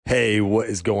Hey, what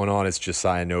is going on? It's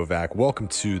Josiah Novak. Welcome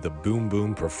to the Boom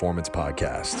Boom Performance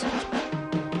Podcast.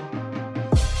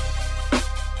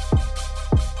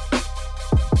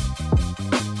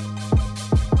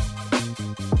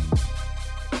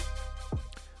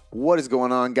 What is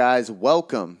going on, guys?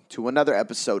 Welcome to another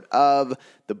episode of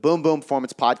the Boom Boom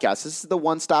Performance Podcast. This is the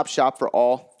one-stop shop for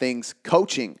all things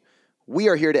coaching. We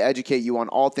are here to educate you on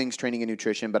all things training and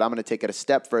nutrition, but I'm going to take it a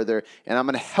step further, and I'm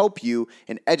going to help you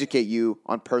and educate you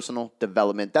on personal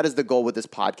development. That is the goal with this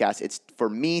podcast. It's for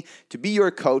me to be your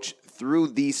coach through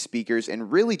these speakers and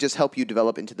really just help you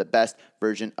develop into the best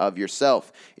version of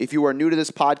yourself. If you are new to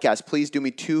this podcast, please do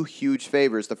me two huge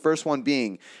favors. The first one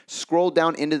being scroll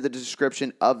down into the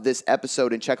description of this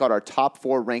episode and check out our top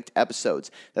 4 ranked episodes.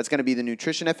 That's going to be the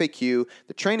Nutrition FAQ,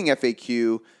 the Training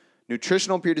FAQ,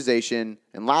 Nutritional Periodization,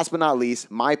 and last but not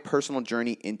least, my personal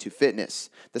journey into fitness.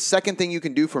 The second thing you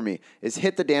can do for me is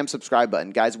hit the damn subscribe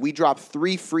button. Guys, we drop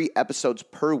 3 free episodes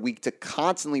per week to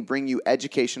constantly bring you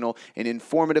educational and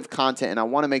informative content, and I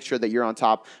want to make sure that you're on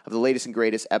top of the latest and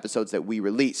greatest episodes that we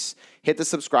release. Hit the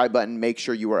subscribe button, make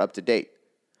sure you are up to date.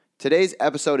 Today's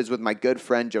episode is with my good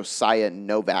friend, Josiah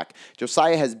Novak.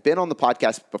 Josiah has been on the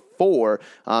podcast before,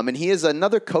 and he is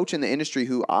another coach in the industry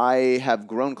who I have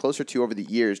grown closer to over the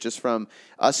years, just from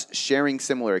us sharing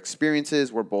similar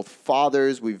experiences. We're both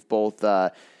fathers. We've both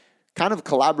kind of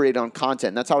collaborated on content,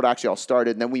 and that's how it actually all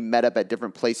started. And then we met up at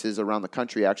different places around the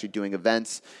country, actually doing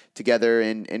events together,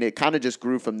 and it kind of just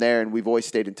grew from there, and we've always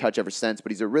stayed in touch ever since.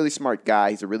 But he's a really smart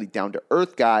guy. He's a really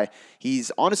down-to-earth guy.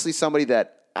 He's honestly somebody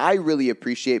that I really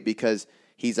appreciate because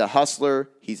he's a hustler,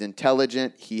 he's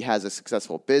intelligent, he has a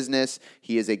successful business,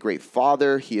 he is a great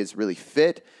father, he is really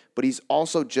fit, but he's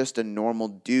also just a normal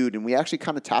dude. And we actually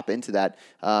kind of tap into that,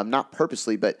 not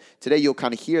purposely, but today you'll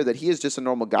kind of hear that he is just a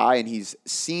normal guy and he's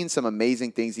seen some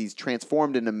amazing things. He's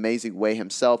transformed in an amazing way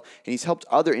himself, and he's helped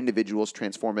other individuals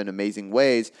transform in amazing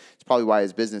ways. It's probably why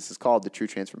his business is called The True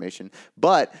Transformation.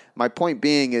 But my point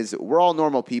being is we're all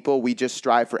normal people. We just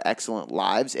strive for excellent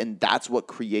lives, and that's what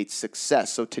creates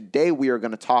success. So today we are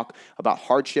going to talk about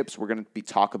hardships. We're going to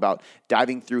talk about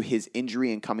diving through his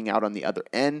injury and coming out on the other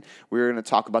end. We're going to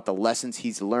talk about the lessons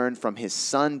he's learned from his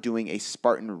son doing a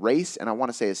Spartan race, and I want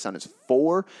to say his son is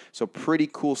 4, so pretty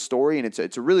cool story, and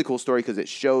it's a really cool story because it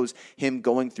shows him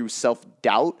going through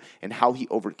self-doubt and how he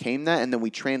overcame that, and then we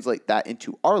translate that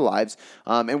into our lives,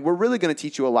 and we're really going to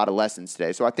teach you a lot of lessons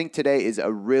today. So I think today is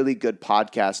a really good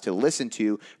podcast to listen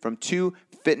to from 2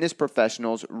 fitness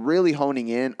professionals really honing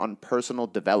in on personal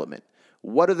development.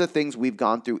 What are the things we've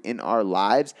gone through in our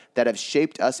lives that have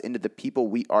shaped us into the people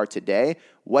we are today?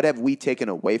 What have we taken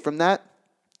away from that?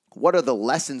 What are the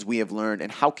lessons we have learned,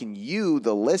 and how can you,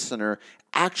 the listener,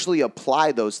 actually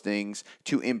apply those things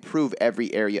to improve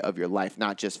every area of your life,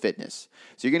 not just fitness?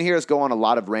 So you're going to hear us go on a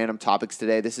lot of random topics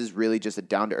today. This is really just a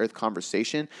down-to-earth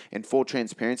conversation. In full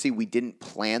transparency, we didn't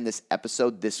plan this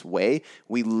episode this way.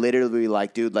 We literally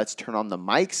dude, let's turn on the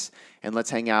mics and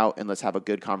let's hang out and let's have a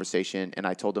good conversation. And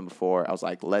I told him before, I was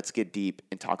like, let's get deep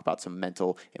and talk about some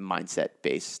mental and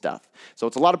mindset-based stuff. So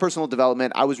it's a lot of personal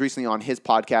development. I was recently on his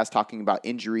podcast talking about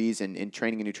injuries and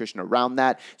training and nutrition around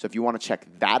that. So if you want to check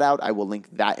that out, I will link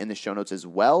that in the show notes as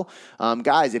well.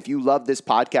 Guys, if you love this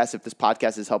podcast, if this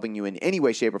podcast is helping you in any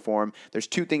way, shape, or form, there's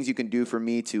 2 things you can do for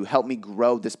me to help me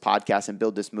grow this podcast and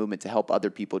build this movement to help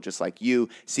other people just like you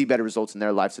see better results in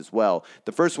their lives as well.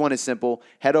 The first one is simple.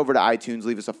 Head over to iTunes,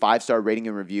 leave us a 5-star rating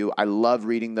and review. I love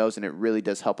reading those, and it really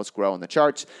does help us grow in the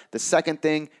charts. The second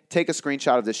thing, take a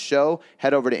screenshot of this show,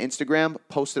 head over to Instagram,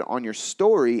 post it on your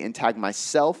story, and tag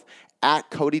myself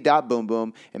at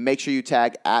Cody.boomboom, and make sure you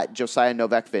tag at Josiah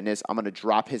Novak Fitness. I'm going to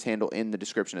drop his handle in the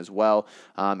description as well.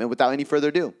 And without any further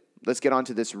ado, let's get on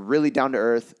to this really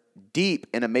down-to-earth, deep,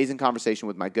 and amazing conversation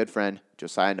with my good friend,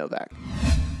 Josiah Novak.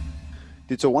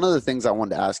 Dude, so one of the things I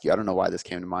wanted to ask you, I don't know why this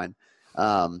came to mind,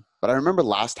 but I remember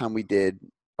last time we did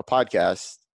a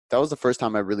podcast, that was the first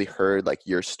time I really heard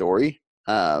your story.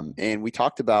 And we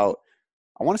talked about,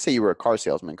 I want to say you were a car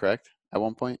salesman, correct? At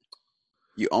one point,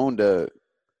 you owned a.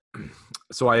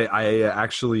 So I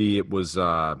actually was,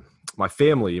 my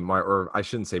family, or I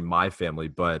shouldn't say my family,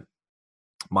 but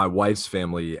my wife's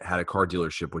family had a car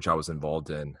dealership, which I was involved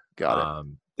in. Got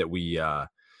it. That we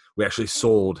actually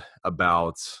sold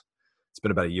it's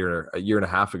been about a year and a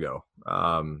half ago.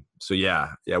 So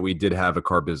yeah, we did have a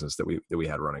car business that we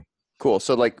had running. Cool.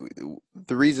 So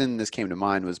the reason this came to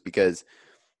mind was because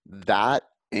that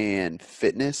and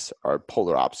fitness are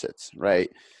polar opposites,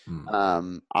 right?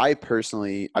 I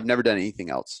personally, I've never done anything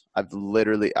else. I've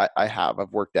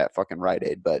worked at fucking Rite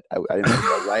Aid, but I didn't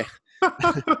work at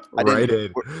I didn't, Rite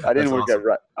Aid. I didn't That's work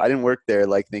awesome. I didn't work there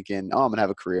like thinking, oh, I'm gonna have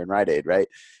a career in Rite Aid, right?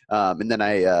 And then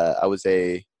I was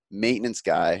a maintenance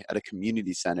guy at a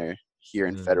community center here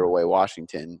in Mm. Federal Way,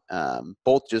 Washington.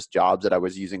 Both just jobs that I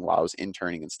was using while I was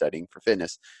interning and studying for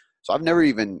fitness. So I've never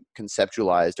even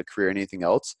conceptualized a career in anything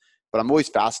else, but I'm always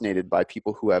fascinated by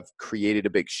people who have created a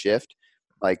big shift.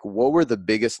 Like, what were the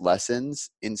biggest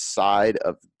lessons inside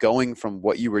of going from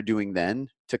what you were doing then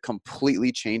to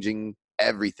completely changing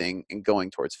everything and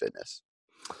going towards fitness?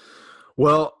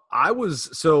 Well, I've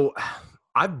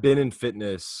been in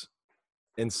fitness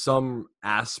in some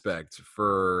aspect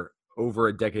for over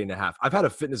a decade and a half. I've had a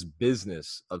fitness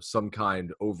business of some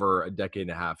kind over a decade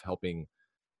and a half, helping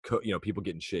people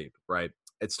get in shape. Right.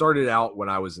 It started out when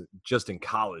I was just in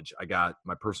college. I got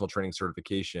my personal training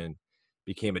certification,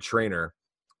 became a trainer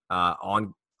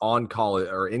on college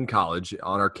or in college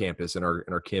on our campus in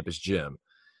our campus gym,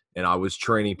 and I was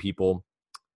training people.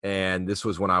 And this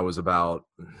was when I was about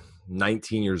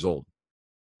 19 years old.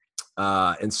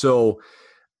 And so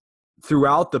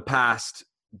throughout the past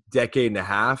decade and a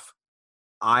half,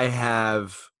 I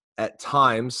have at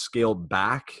times scaled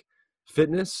back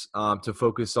fitness to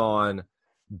focus on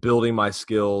building my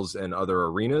skills in other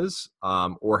arenas,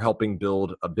 or helping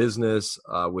build a business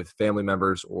with family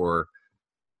members, or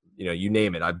you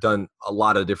name it. I've done a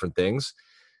lot of different things,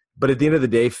 but at the end of the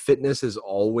day, fitness has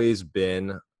always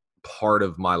been part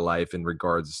of my life in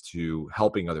regards to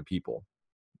helping other people.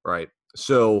 Right.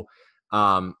 So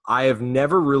I have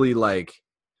never really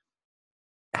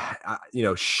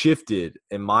shifted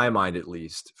in my mind, at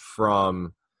least,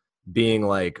 from being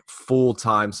like full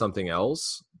time something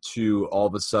else to all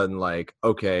of a sudden like,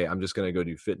 okay, I'm just going to go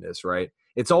do fitness. Right.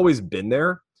 It's always been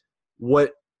there.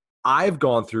 What I've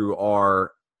gone through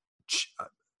are,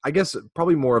 I guess,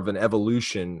 probably more of an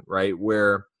evolution, right?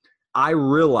 Where I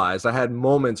had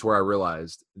moments where I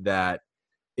realized that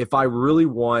if I really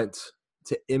want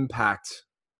to impact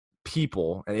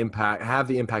people and have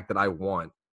the impact that I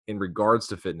want in regards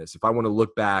to fitness, if I want to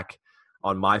look back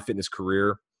on my fitness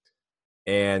career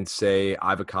and say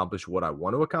I've accomplished what I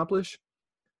want to accomplish,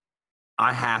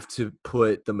 I have to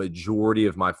put the majority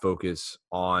of my focus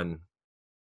on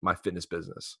my fitness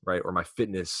business, right? Or my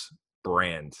fitness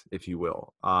brand, if you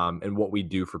will, and what we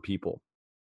do for people.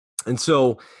 And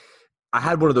so I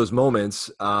had one of those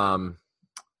moments. The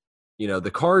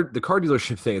car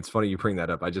dealership thing. It's funny you bring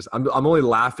that up. I'm only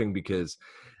laughing because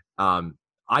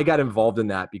I got involved in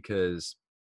that because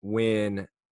when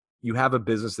you have a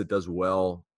business that does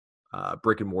well,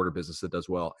 brick and mortar business that does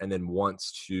well, and then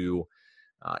wants to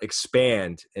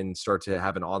expand and start to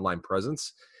have an online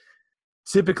presence,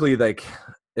 typically, like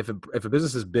if a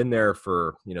business has been there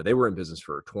for, they were in business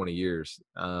for 20 years,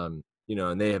 and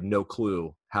they have no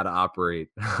clue how to operate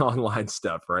online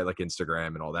stuff, right? Like Instagram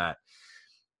and all that.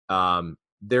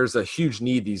 There's a huge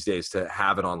need these days to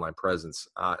have an online presence,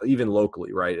 even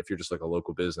locally, right? If you're just like a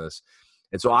local business.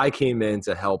 And so I came in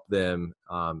to help them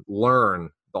learn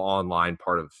the online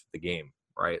part of the game,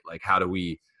 right? Like, how do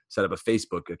we set up a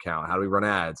Facebook account? How do we run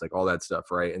ads? Like all that stuff,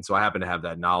 right? And so I happen to have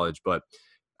that knowledge, but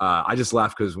I just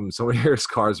laugh because when someone hears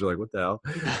cars, they're like, what the hell?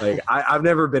 Like, I've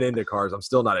never been into cars. I'm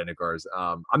still not into cars.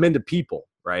 I'm into people,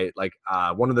 right? Like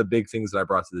one of the big things that I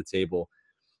brought to the table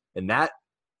in that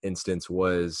instance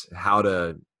was how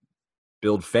to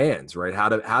build fans, right? How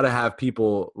to have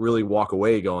people really walk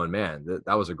away going, man,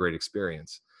 that was a great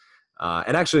experience.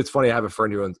 And actually, it's funny. I have a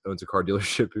friend who owns a car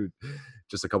dealership who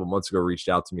just a couple months ago reached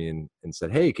out to me and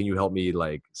said, hey, can you help me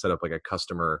like set up like a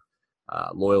customer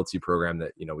loyalty program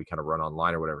that, we kind of run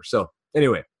online or whatever. So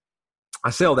anyway, I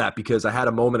say all that because I had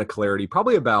a moment of clarity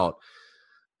probably about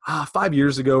 5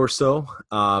 years ago or so,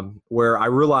 where I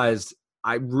realized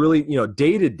I really,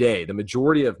 day to day, the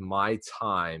majority of my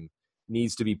time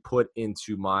needs to be put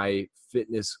into my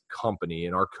fitness company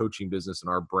and our coaching business and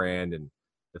our brand and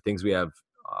the things we have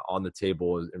on the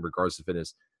table in regards to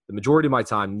fitness. The majority of my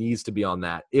time needs to be on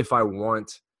that if I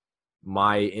want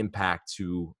my impact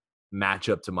to match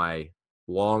up to my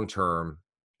long-term,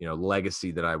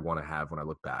 legacy that I want to have when I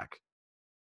look back.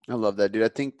 I love that, dude. I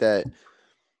think that,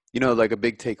 like a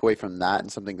big takeaway from that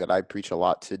and something that I preach a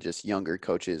lot to just younger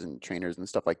coaches and trainers and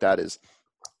stuff like that is,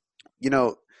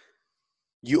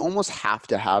 you almost have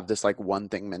to have this like one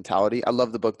thing mentality. I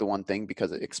love the book, The One Thing,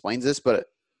 because it explains this, but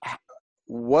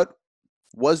what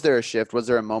was there a shift? Was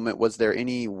there a moment? Was there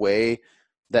any way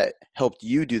that helped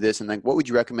you do this? And like, what would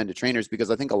you recommend to trainers? Because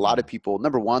I think a lot of people,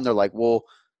 number one, they're like, well,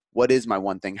 what is my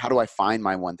one thing? How do I find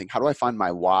my one thing? How do I find my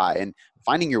why? And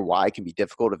finding your why can be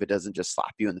difficult if it doesn't just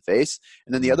slap you in the face.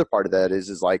 And then the other part of that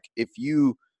is like, if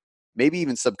you maybe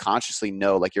even subconsciously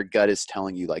know, like your gut is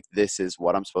telling you like, this is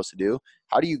what I'm supposed to do.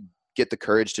 How do you get the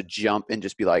courage to jump and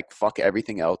just be like, fuck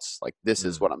everything else. Like, this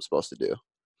is what I'm supposed to do?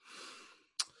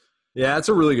 Yeah, that's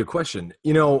a really good question.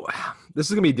 This is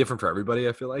going to be different for everybody,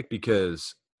 I feel like,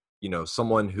 because,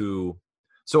 someone who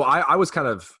 – so I was kind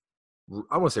of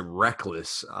 – I want to say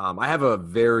reckless. I have a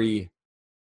very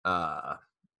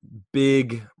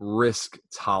big risk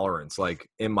tolerance, like,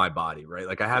 in my body, right?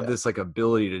 Like, I have this, like,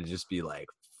 ability to just be like,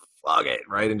 fuck it,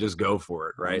 right? And just go for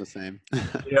it, right? I'm the same.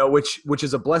 Which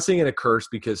is a blessing and a curse,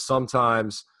 because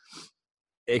sometimes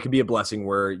it can be a blessing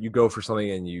where you go for something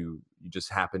and you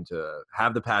just happen to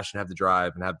have the passion, have the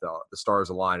drive, and have the stars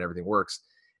align, everything works.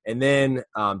 And then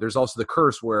there's also the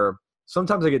curse where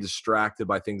sometimes I get distracted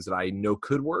by things that I know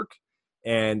could work,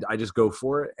 and I just go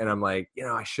for it. And I'm like,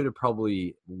 I should have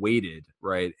probably waited,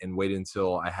 right? And waited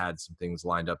until I had some things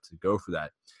lined up to go for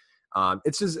that.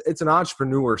 It's an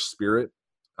entrepreneur spirit,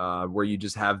 where you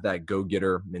just have that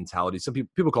go-getter mentality. Some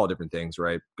people call it different things,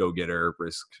 right? Go-getter,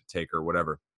 risk taker,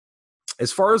 whatever.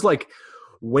 As far as like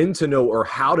when to know or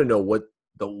how to know what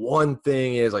the one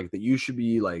thing is, like, that you should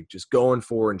be like just going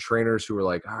for, and trainers who are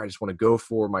like, I just want to go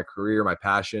for my career, my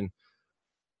passion.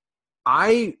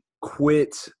 I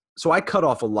quit. So I cut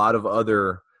off a lot of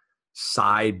other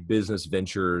side business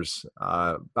ventures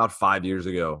about 5 years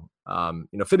ago.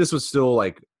 Fitness was still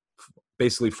like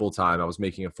basically full-time. I was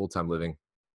making a full-time living,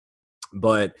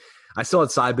 but I still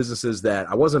had side businesses that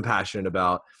I wasn't passionate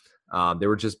about. They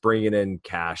were just bringing in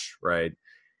cash, right?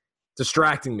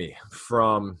 Distracting me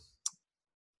from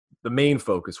the main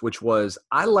focus, which was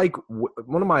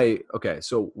one of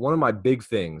my big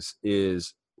things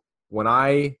is when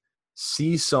I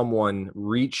see someone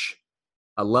reach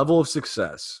a level of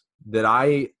success that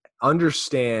I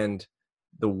understand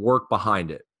the work behind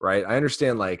it, right? I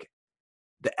understand like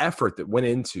the effort that went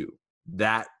into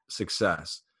that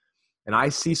success, and I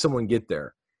see someone get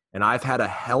there, and I've had a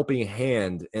helping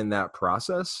hand in that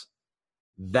process.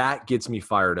 That gets me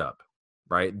fired up,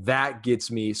 right? That gets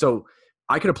me. So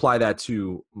I could apply that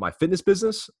to my fitness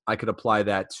business. I could apply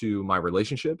that to my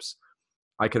relationships.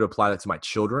 I could apply that to my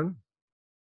children.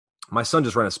 My son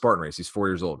just ran a Spartan race. He's 4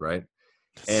 years old, right?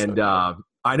 And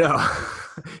I know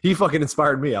he fucking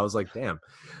inspired me. I was like, damn,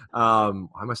 why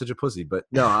am I such a pussy? But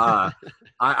no,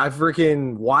 I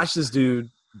freaking watched this dude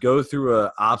go through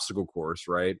a obstacle course,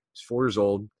 right? He's 4 years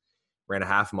old, ran a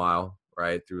half mile,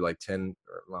 right? Through like 10,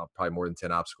 probably more than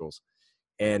 10 obstacles.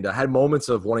 And I had moments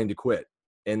of wanting to quit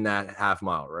in that half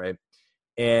mile, right?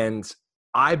 And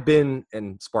I've been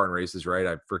in Spartan races, right?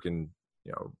 I freaking,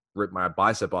 ripped my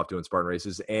bicep off doing Spartan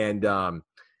races. And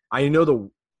I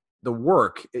know the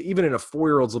work, even in a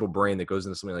 4-year-old's little brain that goes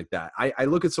into something like that. I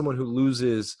look at someone who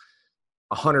loses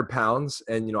 100 pounds,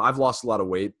 and, I've lost a lot of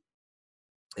weight.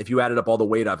 If you added up all the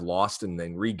weight I've lost and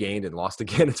then regained and lost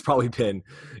again, it's probably been,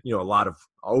 a lot of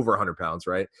over 100 pounds,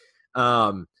 right?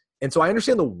 And so I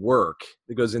understand the work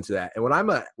that goes into that. And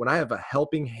when I have a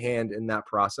helping hand in that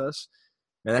process,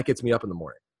 man, that gets me up in the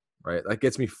morning, right? That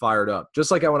gets me fired up.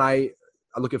 Just like when I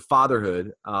look at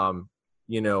fatherhood, I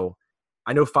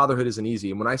know fatherhood isn't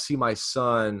easy. And when I see my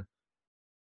son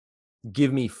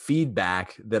give me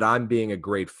feedback that I'm being a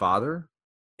great father,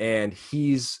 and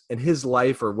he's in his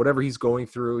life or whatever he's going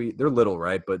through, they're little,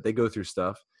 right? But they go through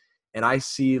stuff. And I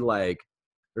see like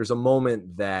there's a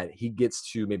moment that he gets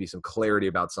to maybe some clarity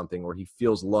about something, or he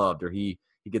feels loved, or he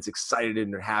gets excited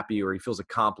and happy, or he feels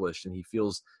accomplished and he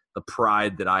feels the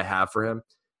pride that I have for him.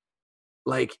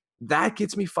 Like, that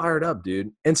gets me fired up,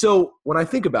 dude. And so when I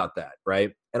think about that,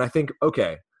 right, and I think,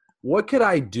 okay, what could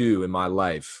I do in my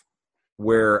life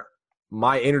where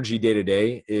my energy day to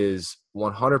day is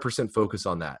 100% focused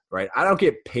on that, right? I don't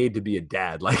get paid to be a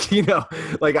dad. Like,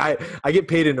 like I get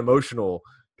paid an emotional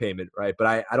payment, right?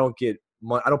 But I don't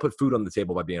put food on the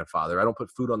table by being a father. I don't put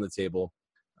food on the table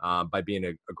by being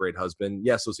a great husband.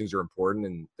 Yes, those things are important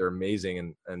and they're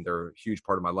amazing and they're a huge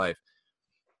part of my life.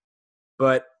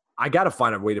 But I got to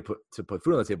find a way to put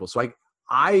food on the table. So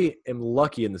I am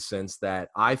lucky in the sense that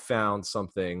I found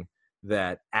something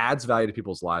that adds value to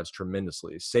people's lives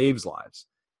tremendously, saves lives,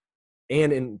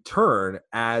 and in turn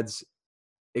adds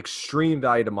extreme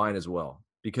value to mine as well,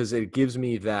 because it gives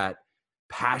me that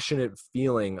passionate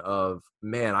feeling of,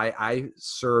 man, I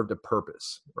served a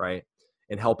purpose, right?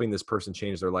 In helping this person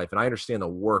change their life. And I understand the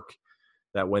work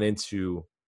that went into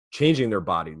changing their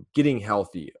body, getting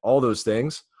healthy, all those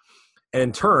things. And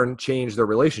in turn, change their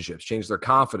relationships, change their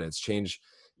confidence, change,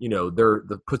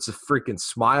 puts a freaking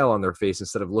smile on their face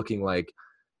instead of looking like,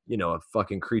 a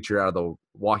fucking creature out of the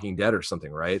Walking Dead or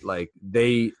something, right? Like,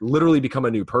 they literally become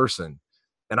a new person.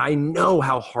 And I know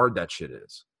how hard that shit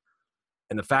is.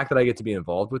 And the fact that I get to be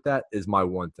involved with that is my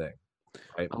one thing.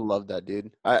 Right? I love that,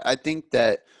 dude. I think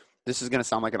that this is going to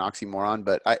sound like an oxymoron,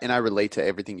 but I relate to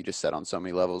everything you just said on so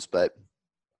many levels, but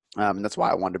that's why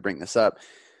I wanted to bring this up.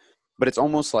 But it's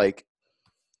almost like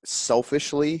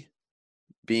selfishly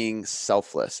being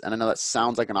selfless. And I know that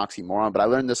sounds like an oxymoron, but I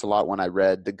learned this a lot when I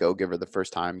read The Go-Giver the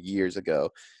first time years ago,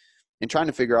 and trying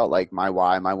to figure out like my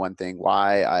why, my one thing,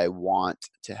 why I want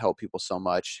to help people so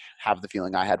much, have the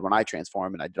feeling I had when I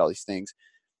transformed and I did all these things.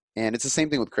 And it's the same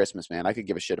thing with Christmas, man. I could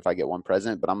give a shit if I get one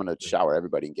present, but I'm going to shower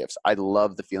everybody in gifts. I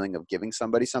love the feeling of giving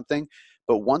somebody something.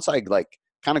 But once I like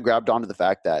kind of grabbed onto the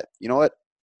fact that, you know what,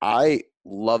 I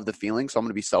love the feeling, so I'm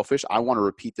going to be selfish. I want to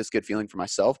repeat this good feeling for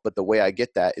myself, but the way I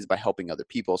get that is by helping other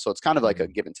people. So it's kind of like a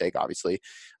give and take, obviously,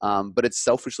 but it's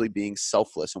selfishly being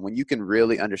selfless. And when you can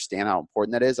really understand how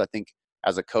important that is, I think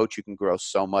as a coach, you can grow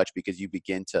so much because you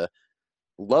begin to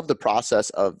love the process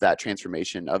of that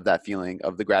transformation, of that feeling,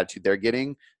 of the gratitude they're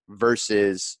getting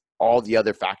versus all the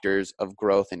other factors of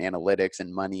growth and analytics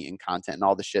and money and content and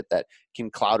all the shit that can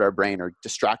cloud our brain or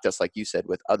distract us, like you said,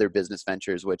 with other business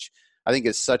ventures, which I think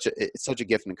is it's such a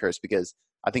gift and a curse, because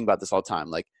I think about this all the time.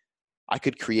 Like, I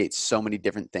could create so many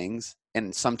different things,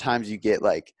 and sometimes you get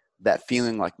like that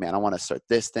feeling like, man, I want to start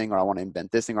this thing, or I want to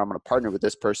invent this thing, or I'm going to partner with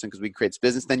this person because we create this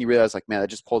business. Then you realize like, man, that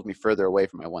just pulls me further away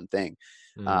from my one thing.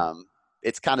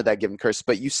 It's kind of that give and curse.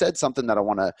 But you said something that I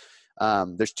want to,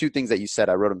 there's two things that you said,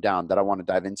 I wrote them down, that I want to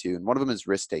dive into. And one of them is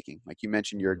risk taking. Like you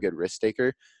mentioned, you're a good risk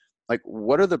taker. Like,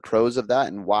 what are the pros of that,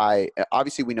 and why?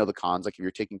 Obviously we know the cons. Like if you're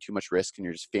taking too much risk and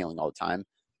you're just failing all the time,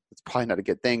 it's probably not a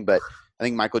good thing. But I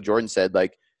think Michael Jordan said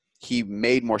like he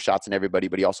made more shots than everybody,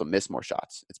 but he also missed more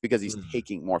shots. It's because he's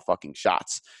taking more fucking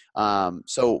shots.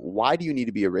 So why do you need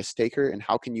to be a risk taker, and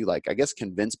how can you, like, I guess,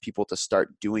 convince people to start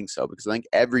doing so? Because I think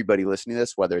everybody listening to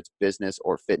this, whether it's business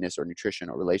or fitness or nutrition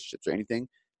or relationships or anything,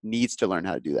 needs to learn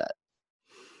how to do that.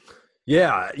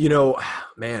 Yeah,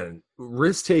 man,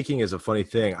 risk taking is a funny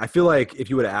thing. I feel like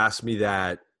if you would have asked me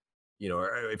that,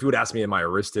 if you would ask me, am I a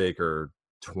risk taker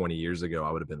 20 years ago,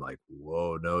 I would have been like,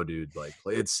 whoa, no, dude, like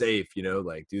play it safe,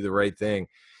 like do the right thing.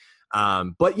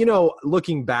 But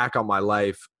looking back on my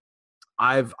life,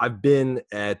 I've been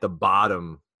at the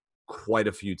bottom quite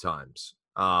a few times.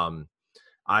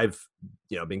 I've,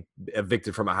 been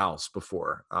evicted from a house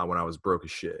before when I was broke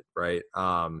as shit, right?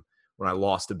 When I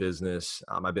lost a business,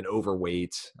 I've been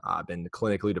overweight. I've been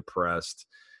clinically depressed.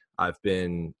 I've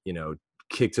been,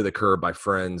 kicked to the curb by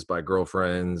friends, by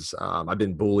girlfriends. I've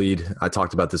been bullied. I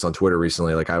talked about this on Twitter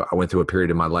recently. Like I went through a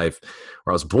period in my life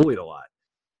where I was bullied a lot.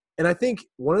 And I think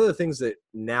one of the things that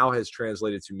now has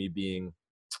translated to me being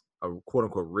a quote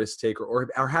unquote risk taker,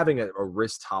 or having a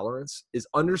risk tolerance, is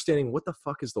understanding what the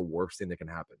fuck is the worst thing that can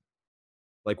happen.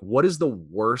 Like, what is the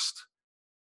worst?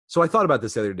 So I thought about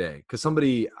this the other day because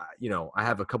somebody, I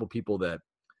have a couple people that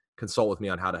consult with me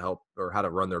on how to help or how to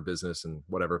run their business and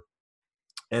whatever.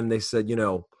 And they said,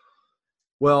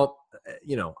 well,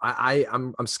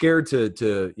 I'm scared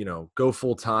to go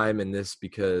full time in this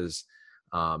because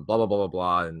blah, blah, blah, blah,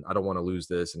 blah. And I don't want to lose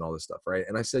this and all this stuff. Right.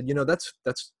 And I said,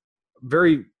 that's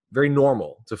very, very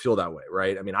normal to feel that way.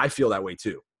 Right. I mean, I feel that way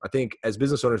too. I think as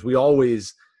business owners, we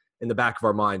always in the back of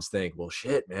our minds think, well,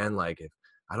 shit, man, like if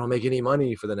I don't make any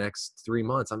money for the next 3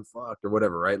 months, I'm fucked or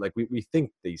whatever. Right. Like we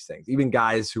think these things. Even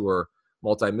guys who are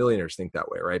multimillionaires think that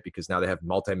way, right? Because now they have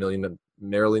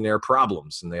multimillionaire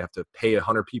problems and they have to pay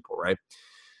 100 people, right?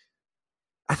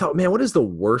 I thought, man, what is the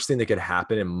worst thing that could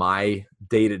happen in my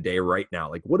day-to-day right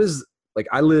now? Like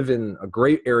I live in a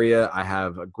great area. I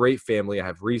have a great family. I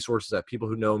have resources. I have people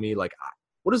who know me. Like,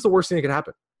 what is the worst thing that could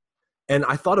happen? And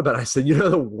I thought about it. I said,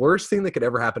 the worst thing that could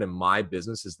ever happen in my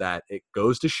business is that it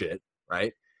goes to shit,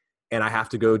 right? And I have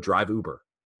to go drive Uber.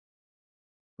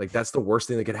 Like, that's the worst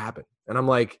thing that could happen. And I'm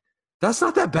like, that's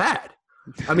not that bad.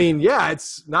 I mean, yeah,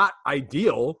 it's not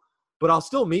ideal, but I'll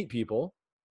still meet people.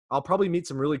 I'll probably meet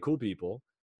some really cool people,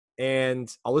 and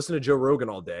I'll listen to Joe Rogan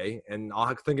all day, and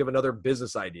I'll think of another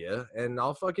business idea, and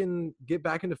I'll fucking get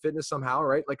back into fitness somehow,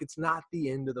 right? Like, it's not the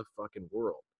end of the fucking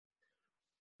world.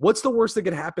 What's the worst that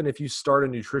could happen if you start a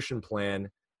nutrition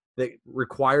plan that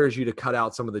requires you to cut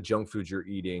out some of the junk foods you're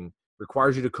eating,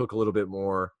 requires you to cook a little bit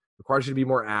more, requires you to be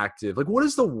more active? Like, what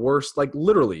is the worst? Like,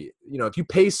 literally, if you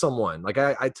pay someone, like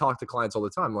I talk to clients all the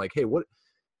time, like, hey, what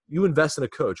you invest in a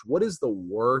coach, what is the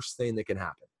worst thing that can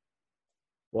happen?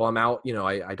 Well, I'm out,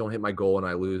 I don't hit my goal and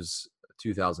I lose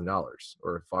 $2,000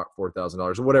 or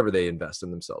 $4,000 or whatever they invest in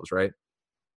themselves, right?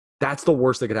 That's the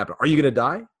worst that could happen. Are you going to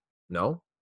die? No.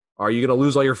 Are you going to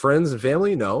lose all your friends and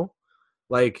family? No.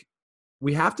 Like,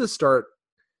 we have to stop,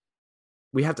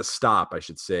 I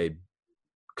should say,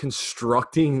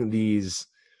 constructing these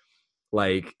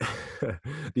like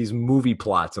these movie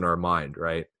plots in our mind,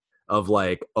 right? Of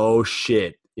like, oh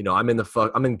shit,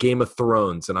 I'm in Game of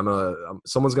Thrones and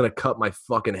someone's going to cut my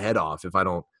fucking head off if I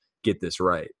don't get this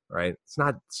right. Right.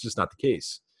 It's just not the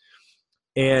case.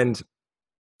 And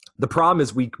the problem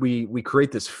is we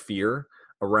create this fear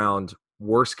around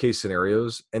worst case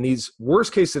scenarios, and these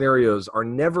worst case scenarios are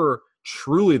never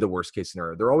truly the worst case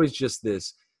scenario. They're always just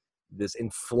this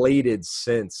inflated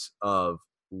sense of,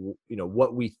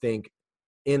 what we think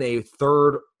in a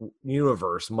third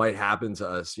universe might happen to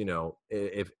us.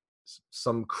 If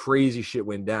some crazy shit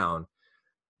went down,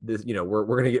 we're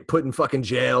going to get put in fucking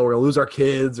jail, we're going to lose our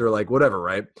kids or like whatever.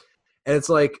 Right. And it's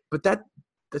like, but that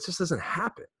just doesn't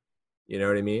happen. You know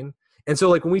what I mean? And so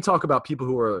like when we talk about people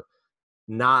who are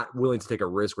not willing to take a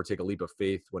risk or take a leap of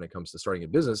faith when it comes to starting a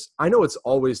business, I know it's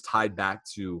always tied back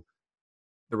to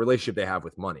the relationship they have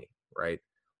with money, right?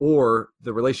 Or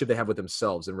the relationship they have with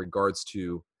themselves in regards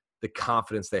to the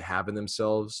confidence they have in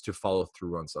themselves to follow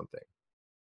through on something.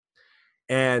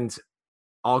 And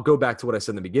I'll go back to what I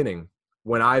said in the beginning.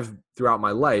 When I've throughout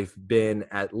my life been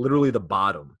at literally the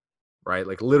bottom, right?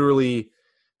 Like literally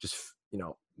just,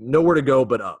 nowhere to go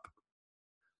but up,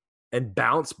 and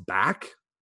bounce back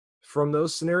from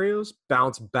those scenarios,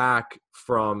 bounce back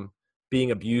from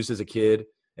being abused as a kid,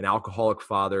 an alcoholic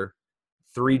father,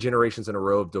 3 generations in a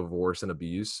row of divorce and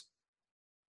abuse,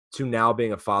 to now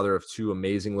being a father of 2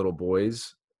 amazing little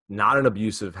boys, not an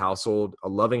abusive household, a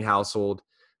loving household.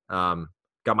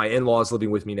 Got my in-laws living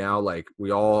with me now. Like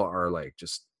we all are like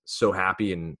just so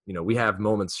happy, and we have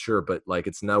moments, sure, but like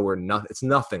it's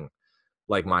nothing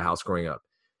like my house growing up.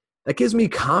 That gives me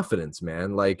confidence,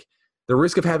 man. Like the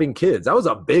risk of having kids, that was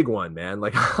a big one, man.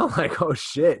 Like I'm like, oh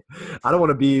shit, I don't want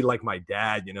to be like my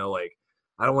dad, like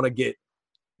I don't want to get,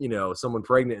 someone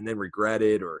pregnant and then regret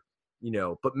it, or,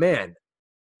 but man,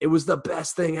 it was the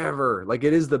best thing ever. Like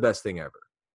it is the best thing ever.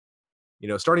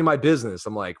 Starting my business,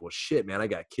 I'm like, well shit, man, I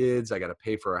got kids, I got to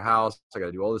pay for a house, I got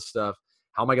to do all this stuff.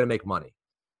 How am I going to make money?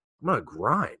 I'm going to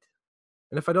grind.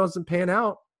 And if I doesn't pan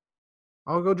out,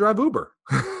 I'll go drive Uber.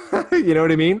 You know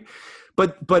what I mean?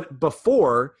 But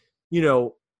before,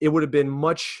 it would have been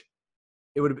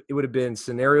it would have been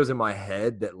scenarios in my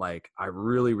head that like, I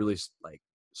really, really like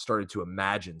started to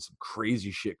imagine some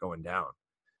crazy shit going down.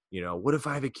 What if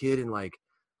I have a kid and like,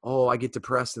 oh, I get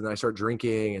depressed and then I start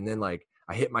drinking and then like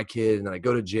I hit my kid and then I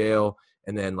go to jail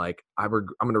and then like, I'm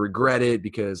going to regret it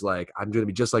because like, I'm going to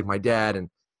be just like my dad. And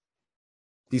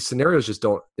these scenarios just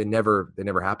they never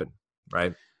happen.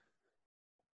 Right.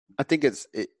 I think it's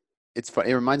fun.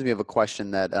 It reminds me of a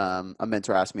question that a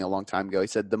mentor asked me a long time ago. He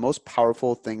said, the most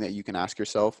powerful thing that you can ask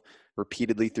yourself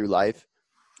repeatedly through life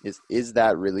is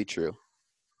that really true?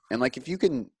 And like, if you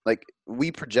can, like,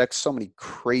 we project so many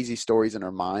crazy stories in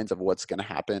our minds of what's going to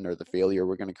happen or the failure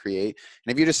we're going to create.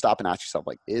 And if you just stop and ask yourself,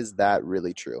 like, is that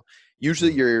really true?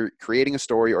 Usually you're creating a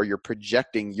story or you're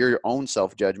projecting your own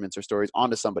self-judgments or stories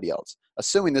onto somebody else,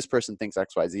 assuming this person thinks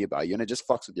X, Y, Z about you. And it just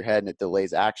fucks with your head and it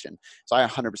delays action. So I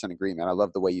 100% agree, man. I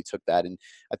love the way you took that. And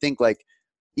I think like,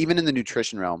 even in the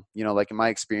nutrition realm, like in my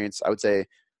experience, I would say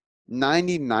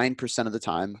 99% of the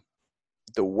time,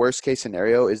 the worst case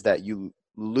scenario is that you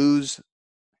lose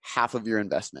half of your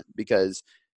investment, because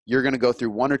you're going to go through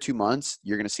 1 or 2 months.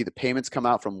 You're going to see the payments come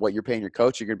out from what you're paying your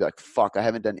coach. You're going to be like, fuck, I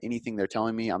haven't done anything they're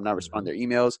telling me. I'm not responding to their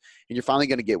emails. And you're finally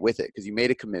going to get with it because you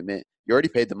made a commitment. You already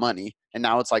paid the money. And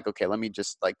now it's like, okay, let me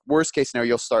just like, worst case scenario,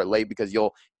 you'll start late because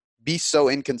you'll be so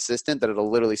inconsistent that it'll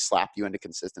literally slap you into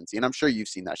consistency. And I'm sure you've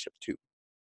seen that shit too.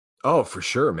 Oh, for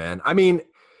sure, man. I mean,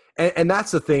 and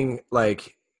that's the thing.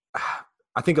 Like,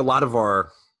 I think a lot of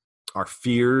our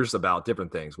fears about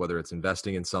different things, whether it's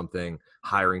investing in something,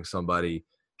 hiring somebody,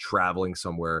 traveling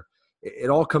somewhere, it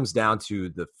all comes down to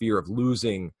the fear of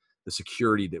losing the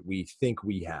security that we think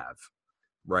we have,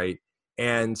 right?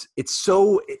 And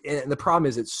and the problem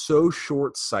is it's so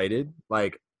short-sighted.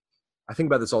 Like, I think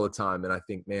about this all the time, and I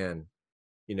think, man,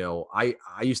 I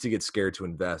used to get scared to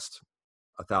invest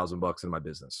 $1,000 in my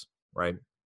business, right?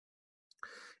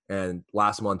 And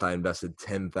last month I invested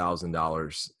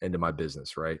 $10,000 into my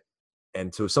business, right?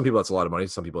 And to some people, that's a lot of money.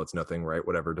 Some people, it's nothing, right?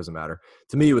 Whatever, it doesn't matter.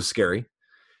 To me, it was scary.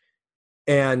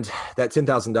 And that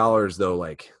 $10,000 though,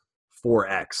 like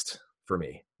 4x'd for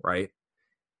me, right?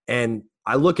 And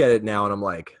I look at it now and I'm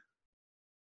like,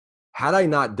 had I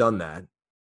not done that,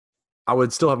 I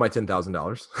would still have my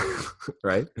 $10,000,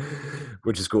 right?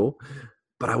 Which is cool.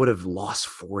 But I would have lost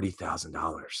 $40,000.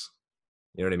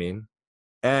 You know what I mean?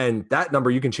 And that number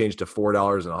you can change to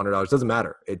 $4 and $100. Doesn't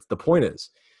matter. The point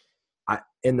is,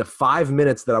 in the 5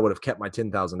 minutes that I would have kept my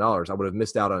 $10,000, I would have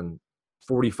missed out on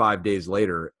 45 days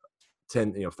later,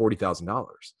 $40,000.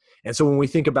 And so when we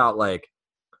think about like,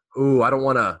 ooh, I don't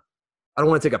want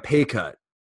to take a pay cut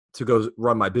to go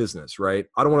run my business, right?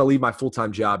 I don't want to leave my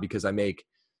full-time job because I make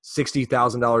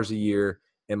 $60,000 a year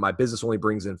and my business only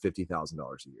brings in $50,000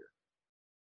 a year.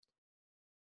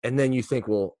 And then you think,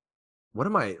 well, what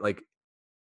am I like?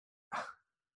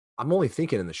 I'm only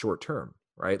thinking in the short term,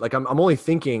 right? Like I'm only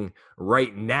thinking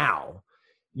right now.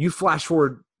 You flash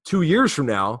forward 2 years from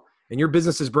now and your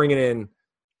business is bringing in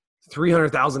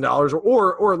 $300,000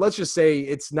 or let's just say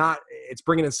it's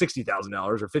bringing in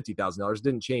 $60,000 or $50,000. It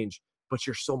didn't change, but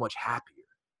you're so much happier.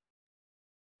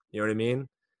 You know what I mean?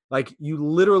 Like you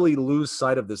literally lose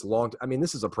sight of this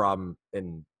this is a problem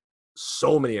in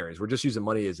so many areas. We're just using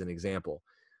money as an example,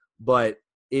 but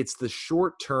it's the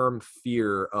short-term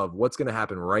fear of what's going to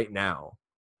happen right now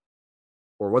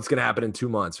or what's going to happen in 2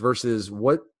 months versus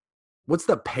what's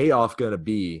the payoff going to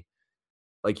be?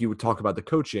 Like you would talk about the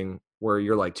coaching where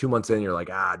you're like 2 months in, you're like,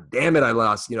 damn it, I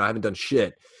lost, I haven't done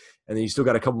shit. And then you still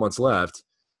got a couple months left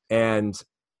and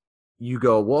you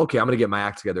go, well, okay, I'm going to get my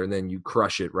act together. And then you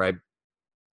crush it, right?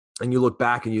 And you look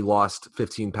back and you lost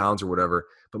 15 pounds or whatever,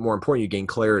 but more important, you gain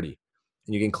clarity.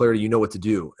 And you gain clarity, you know what to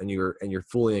do, and you're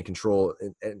fully in control.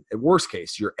 And at worst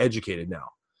case, you're educated now,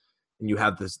 and you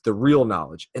have the real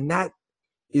knowledge, and that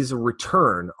is a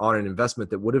return on an investment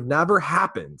that would have never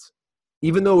happened,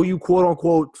 even though you quote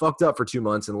unquote fucked up for 2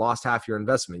 months and lost half your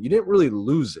investment. You didn't really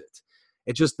lose it.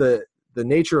 It's just the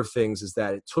nature of things is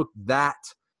that it took that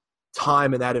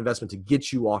time and that investment to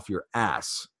get you off your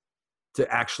ass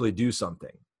to actually do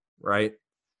something, right?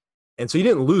 And so you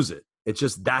didn't lose it. It's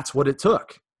just that's what it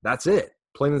took. That's it.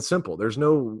 Plain and simple. There's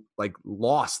no like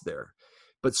loss there.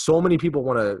 But so many people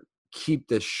want to keep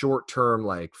this short term,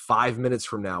 like 5 minutes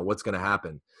from now, what's going to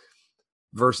happen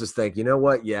versus think, you know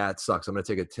what? Yeah, it sucks. I'm going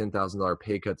to take a $10,000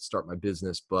 pay cut to start my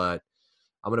business, but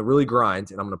I'm going to really grind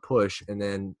and I'm going to push. And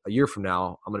then a year from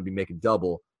now, I'm going to be making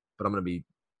double, but I'm going to be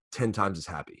 10 times as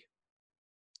happy.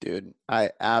 Dude,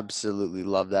 I absolutely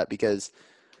love that because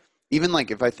even like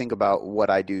if I think about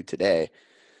what I do today,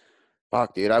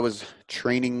 fuck, dude, I was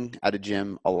training at a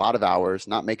gym a lot of hours,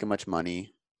 not making much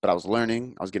money, but I was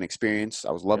learning. I was getting experience.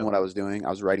 I was loving what I was doing. I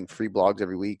was writing free blogs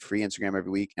every week, free Instagram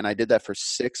every week. And I did that for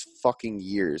 6 fucking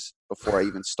years before I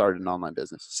even started an online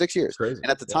business. 6 years. Crazy. And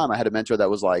at the time, I had a mentor that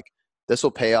was like, this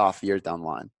will pay off years down the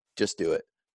line. Just do it.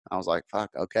 I was like, fuck,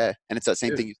 okay. And it's that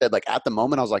same thing you said. Like at the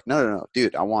moment, I was like, no,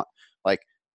 dude, I want like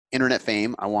internet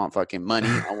fame. I want fucking money.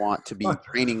 I want to be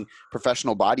training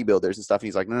professional bodybuilders and stuff. And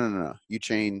he's like, no. You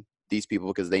train these people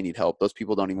because they need help. Those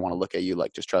people don't even want to look at you.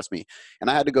 Like, just trust me. And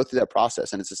I had to go through that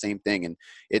process, and it's the same thing. And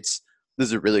this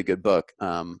is a really good book.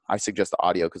 I suggest the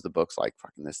audio because the book's like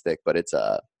fucking this thick, but it's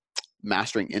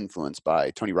Mastering Influence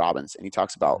by Tony Robbins. And he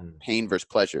talks about pain versus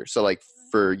pleasure. So like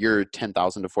for your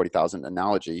 10,000 to 40,000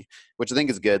 analogy, which I think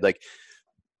is good. Like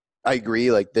I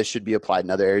agree, like this should be applied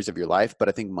in other areas of your life, but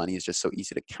I think money is just so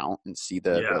easy to count and see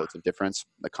the relative difference,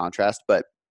 the contrast. But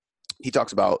he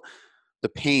talks about the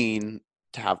pain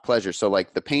to have pleasure. So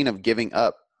like the pain of giving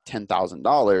up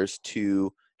 $10,000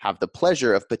 to have the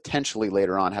pleasure of potentially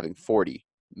later on having 40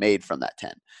 made from that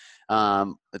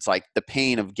 10. It's like the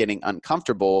pain of getting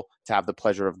uncomfortable to have the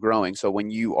pleasure of growing. So when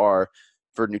you are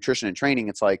for nutrition and training,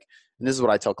 it's like, and this is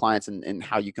what I tell clients and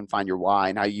how you can find your why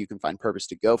and how you can find purpose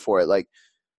to go for it. Like,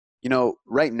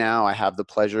 right now I have the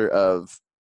pleasure of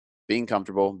being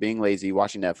comfortable, being lazy,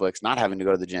 watching Netflix, not having to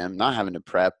go to the gym, not having to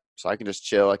prep. So I can just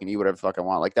chill. I can eat whatever the fuck I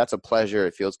want. Like that's a pleasure.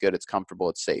 It feels good. It's comfortable.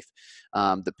 It's safe.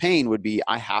 The pain would be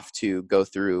I have to go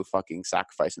through fucking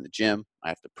sacrifice in the gym. I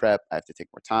have to prep. I have to take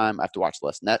more time. I have to watch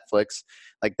less Netflix.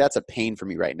 Like that's a pain for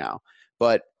me right now.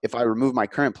 But if I remove my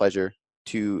current pleasure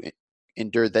to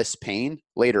endure this pain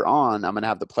later on, I'm going to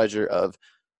have the pleasure of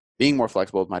being more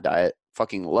flexible with my diet,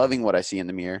 fucking loving what I see in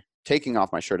the mirror, taking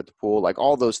off my shirt at the pool, like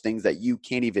all those things that you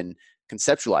can't even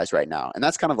conceptualize right now. And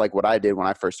that's kind of like what I did when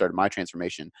I first started my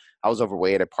transformation. I was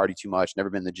overweight. I partied too much, never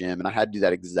been in the gym. And I had to do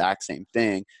that exact same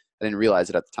thing. I didn't realize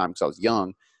it at the time because I was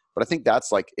young. But I think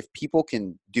that's like, if people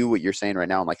can do what you're saying right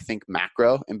now and like think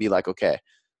macro and be like, okay,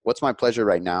 what's my pleasure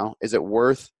right now? Is it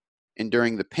worth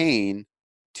enduring the pain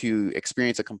to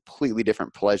experience a completely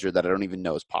different pleasure that I don't even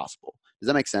know is possible? Does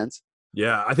that make sense?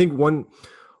 Yeah. I think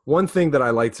one thing that I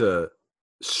like to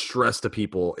stress to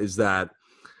people is that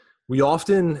we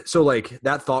often, so like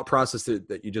that thought process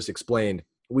that you just explained,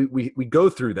 we go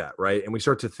through that, right? And we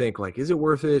start to think like, is it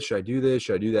worth it? Should I do this?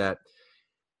 Should I do that?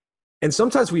 And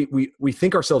sometimes we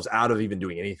think ourselves out of even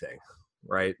doing anything,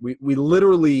 right? We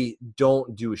literally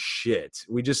don't do shit.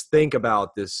 We just think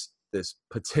about this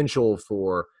potential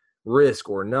for risk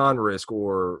or non-risk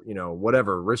or,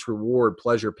 whatever, risk, reward,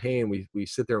 pleasure, pain. We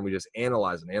sit there and we just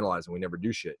analyze and we never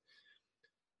do shit.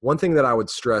 One thing that I would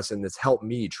stress, and that's helped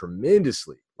me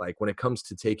tremendously, like when it comes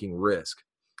to taking risk,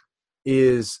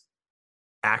 is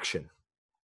action.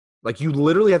 Like you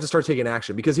literally have to start taking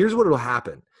action, because here's what will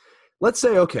happen. Let's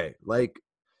say, okay, like,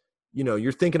 you know,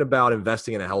 you're thinking about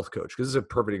investing in a health coach, because this is a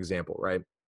perfect example, right?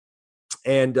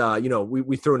 And, you know,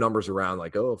 we throw numbers around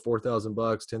like, oh, $4,000,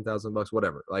 $10,000,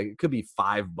 whatever. Like it could be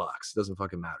 $5. It doesn't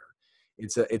fucking matter.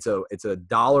 It's a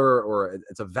dollar, or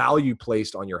it's a value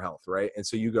placed on your health. Right. And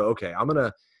so you go, okay, I'm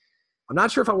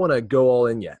not sure if I want to go all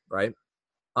in yet. Right.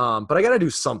 But I got to do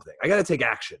something. I got to take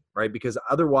action. Right. Because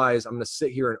otherwise I'm going to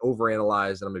sit here and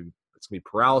overanalyze, and it's going to be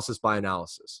paralysis by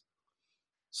analysis.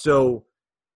 So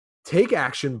take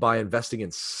action by investing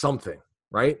in something,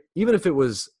 right? Even if it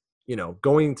was, you know,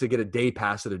 going to get a day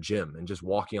pass at a gym and just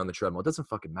walking on the treadmill, it doesn't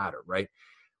fucking matter, right?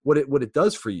 What it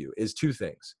does for you is two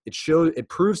things. It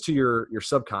proves to your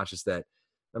subconscious that,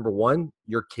 number one,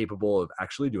 you're capable of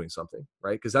actually doing something,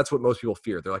 right? Because that's what most people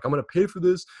fear. They're like, I'm going to pay for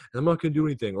this and I'm not going to do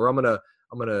anything, or I'm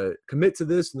going to commit to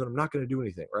this and then I'm not going to do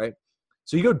anything, right?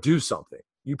 So you go do something.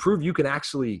 You prove you can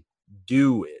actually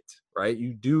do it, right?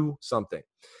 You do something.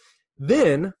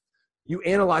 Then you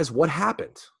analyze what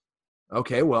happened.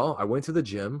 Okay, well, I went to the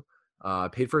gym,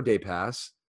 paid for a day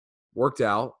pass, worked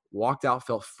out, walked out,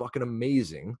 felt fucking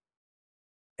amazing,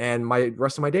 and my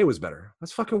rest of my day was better.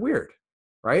 That's fucking weird,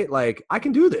 right? Like, I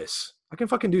can do this. I can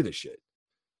fucking do this shit.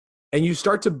 And you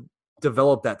start to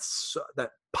develop that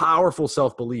powerful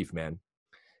self-belief, man.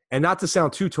 And not to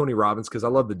sound too Tony Robbins, because I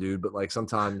love the dude, but like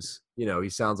sometimes, you know, he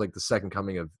sounds like the second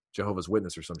coming of Jehovah's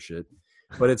Witness or some shit.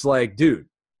 But it's like, dude,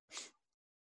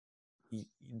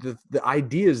 the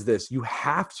idea is this: you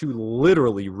have to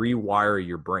literally rewire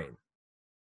your brain.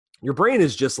 Your brain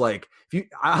is just like,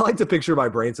 I like to picture my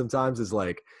brain sometimes as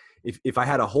like, if I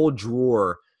had a whole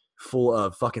drawer full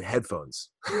of fucking headphones.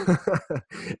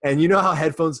 And you know how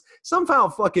headphones somehow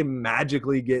fucking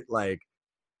magically get like,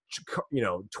 you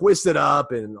know, twisted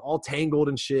up and all tangled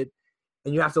and shit.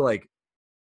 And you have to like,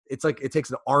 it's like, it takes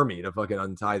an army to fucking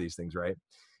untie these things, right?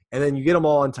 And then you get them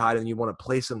all untied and you want to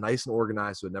place them nice and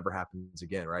organized so it never happens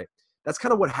again, right? That's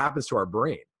kind of what happens to our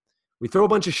brain. We throw a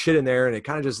bunch of shit in there and it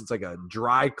kind of just, it's like a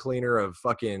dry cleaner of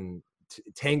fucking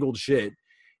tangled shit.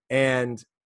 And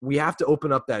we have to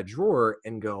open up that drawer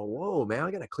and go, whoa, man,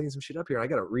 I got to clean some shit up here. I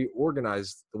got to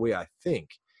reorganize the way I think.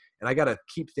 And I got to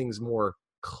keep things more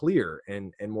clear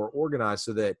and more organized,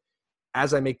 so that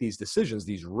as I make these decisions,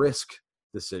 these risk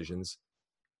decisions,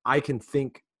 I can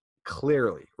think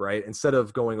clearly, right? Instead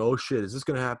of going, oh shit, is this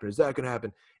going to happen? Is that going to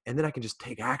happen? And then I can just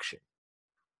take action.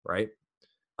 Right.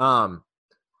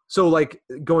 So like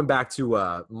going back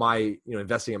to my, you know,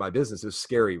 investing in my business, it was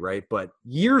scary. Right. But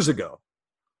years ago,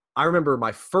 I remember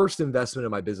my first investment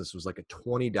in my business was like a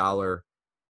 $20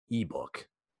 ebook,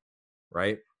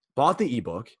 right? Bought the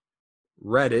ebook,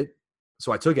 read it.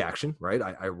 So I took action, right?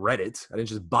 I read it. I didn't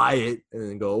just buy it and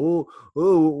then go,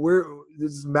 where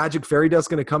this magic fairy dust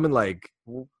going to come and like,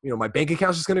 you know, my bank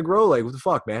account's just going to grow. Like, what the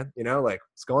fuck, man? You know, like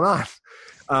what's going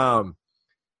on?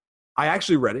 I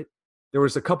actually read it. There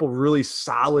was a couple really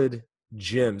solid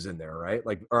gems in there, right?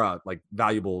 Like, or like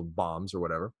valuable bombs or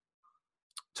whatever.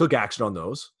 Took action on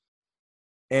those.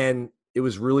 And it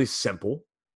was really simple.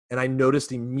 And I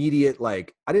noticed immediate,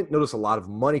 like, I didn't notice a lot of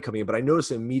money coming in, but I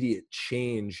noticed immediate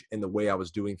change in the way I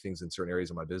was doing things in certain areas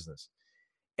of my business.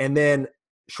 And then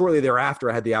shortly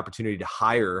thereafter, I had the opportunity to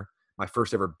hire my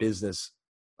first ever business,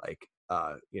 like,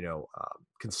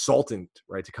 consultant,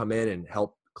 right, to come in and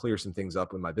help clear some things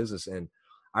up in my business. And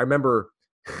I remember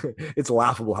it's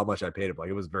laughable how much I paid him. Like,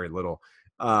 it was very little.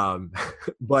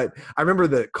 But I remember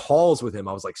the calls with him.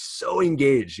 I was like so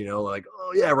engaged, you know, like,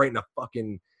 oh yeah, writing a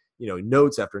fucking, you know,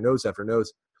 notes after notes after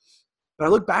notes. But I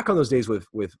look back on those days with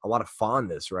a lot of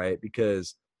fondness, right?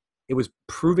 Because it was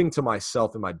proving to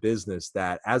myself in my business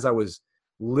that as I was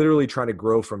literally trying to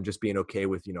grow from just being okay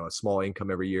with, you know, a small income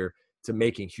every year to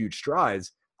making huge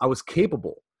strides, I was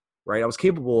capable, right? I was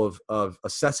capable of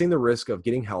assessing the risk of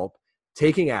getting help,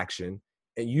 taking action,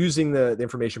 and using the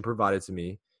information provided to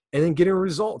me, and then getting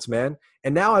results, man.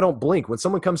 And now I don't blink. When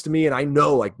someone comes to me and I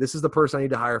know, like, this is the person I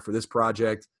need to hire for this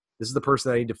project, this is the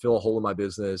person I need to fill a hole in my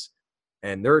business,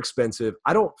 and they're expensive,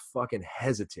 I don't fucking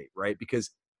hesitate, right?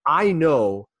 Because I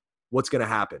know what's going to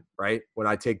happen, right? When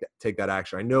I take that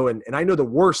action, I know, and I know the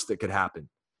worst that could happen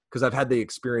because I've had the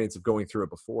experience of going through it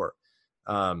before.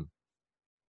 I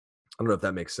don't know if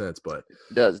that makes sense, but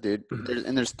it does, dude.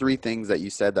 There's three things that you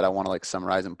said that I want to like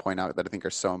summarize and point out that I think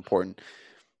are so important.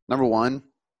 Number one,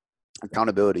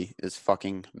 accountability is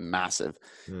fucking massive.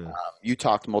 You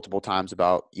talked multiple times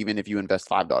about even if you invest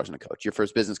 $5 in a coach, your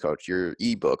first business coach, your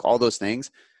ebook, all those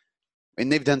things.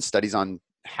 And they've done studies on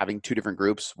having two different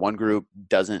groups. One group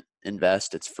doesn't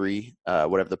invest. It's free,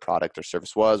 whatever the product or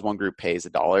service was. One group pays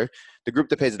 $1. The group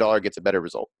that pays $1 gets a better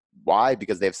result. Why?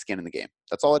 Because they have skin in the game.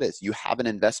 That's all it is. You have an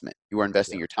investment. You are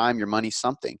investing your time, your money,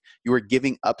 something. You are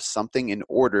giving up something in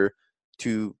order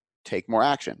to take more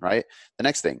action, right? The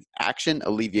next thing, action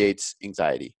alleviates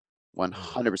anxiety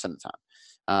 100% of the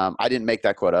time. I didn't make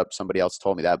that quote up. Somebody else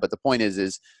told me that. But the point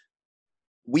is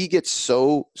we get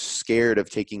so scared of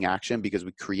taking action because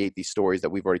we create these stories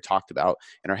that we've already talked about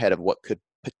in our head of what could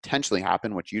potentially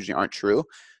happen, which usually aren't true,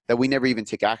 that we never even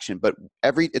take action. But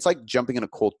it's like jumping in a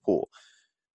cold pool.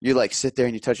 You like sit there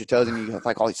and you touch your toes and you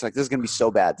like, oh, it's like, this is going to be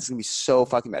so bad. This is going to be so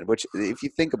fucking bad. Which if you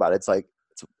think about it, it's like,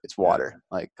 it's water.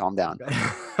 Like, calm down.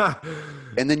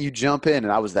 And then you jump in,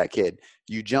 and I was that kid.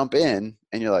 You jump in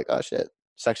and you're like, oh shit,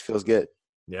 sex feels good.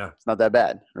 Yeah. It's not that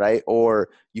bad, right? Or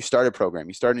you start a program,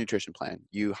 you start a nutrition plan,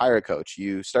 you hire a coach,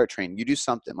 you start training, you do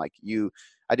something like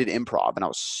I did improv and I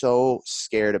was so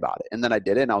scared about it. And then I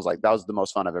did it and I was like, that was the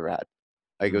most fun I've ever had.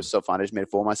 Like, it was so fun. I just made a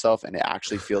fool of myself, and it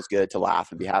actually feels good to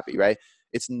laugh and be happy, right?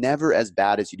 It's never as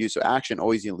bad as you do. So action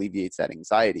always alleviates that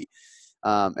anxiety.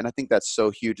 And I think that's so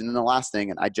huge. And then the last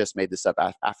thing, and I just made this up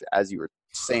after as you were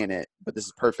saying it, but this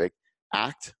is perfect.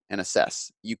 Act and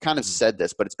assess. You kind of said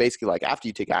this, but it's basically like after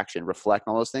you take action, reflect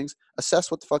on all those things,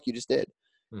 assess what the fuck you just did.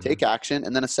 Take action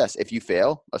and then assess. If you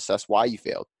fail, assess why you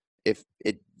failed. If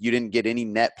you didn't get any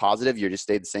net positive, you just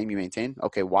stayed the same, you maintain.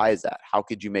 Okay, why is that? How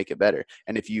could you make it better?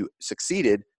 And if you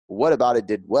succeeded, what about it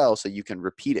did well so you can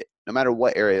repeat it no matter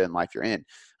what area in life you're in?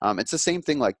 It's the same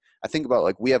thing. Like I think about,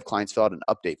 like, we have clients fill out an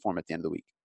update form at the end of the week.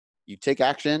 You take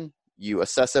action, you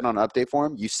assess it on an update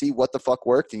form, you see what the fuck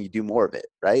worked, and you do more of it,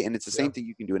 right? And it's the same thing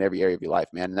you can do in every area of your life,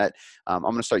 man. And that I'm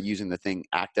going to start using the thing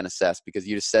act and assess, because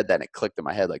you just said that and it clicked in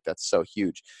my head. Like, that's so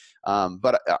huge.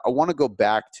 But I want to go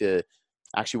back to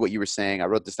actually what you were saying. I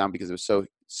wrote this down because it was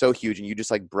so huge, and you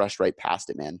just like brushed right past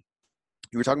it, man.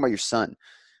 You were talking about your son,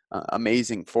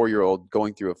 amazing 4-year-old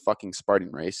going through a fucking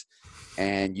Spartan race.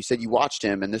 And you said you watched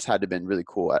him, and this had to have been really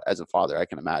cool as a father, I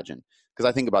can imagine. Because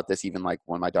I think about this even like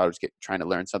when my daughters trying to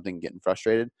learn something and getting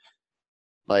frustrated.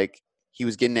 Like, he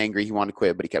was getting angry, he wanted to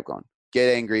quit, but he kept going.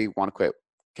 Get angry, want to quit,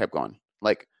 kept going.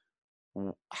 Like,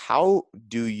 how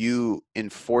do you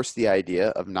enforce the idea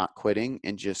of not quitting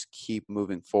and just keep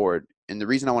moving forward? And the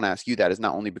reason I want to ask you that is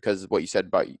not only because of what you said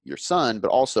about your son,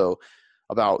 but also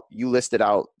about you listed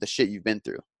out the shit you've been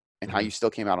through and how you still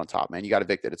came out on top, man. You got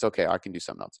evicted. It's okay. I can do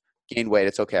something else. Gain weight.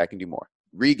 It's okay. I can do more.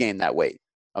 Regain that weight.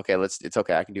 Okay. It's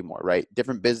okay. I can do more, right?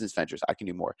 Different business ventures. I can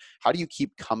do more. How do you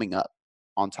keep coming up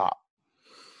on top?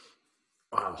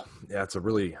 Wow. Yeah. It's a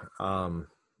really,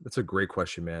 that's a great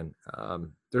question, man.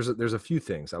 There's a few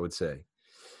things I would say.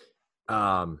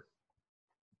 I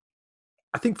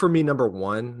think for me, number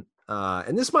one,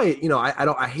 and this might, I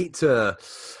don't want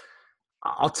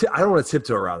to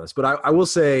tiptoe around this, but I will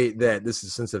say that this is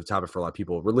a sensitive topic for a lot of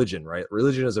people. Religion, right?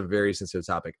 Religion is a very sensitive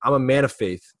topic. I'm a man of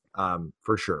faith,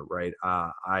 for sure, right?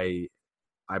 I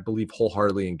believe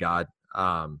wholeheartedly in God,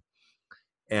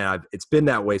 and it's been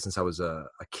that way since I was a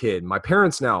kid. My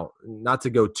parents, now, not to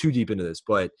go too deep into this,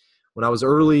 but when I was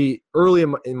early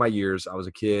in my years, I was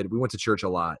a kid. We went to church a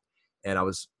lot, and I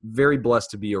was very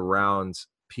blessed to be around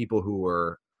people who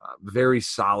were very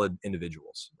solid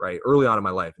individuals, right? Early on in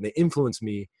my life. And they influenced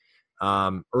me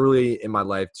early in my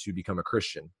life to become a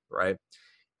Christian, right?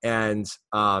 And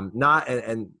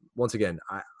once again,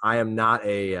 I am not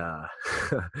a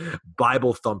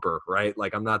Bible thumper, right?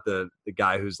 Like, I'm not the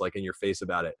guy who's like in your face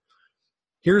about it.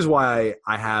 Here's why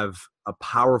I have a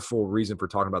powerful reason for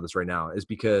talking about this right now, is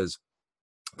because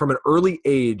from an early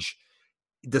age,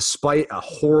 despite a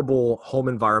horrible home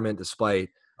environment, despite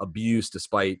abuse,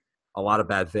 despite a lot of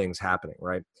bad things happening,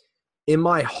 right? In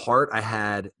my heart, I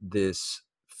had this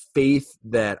faith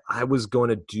that I was going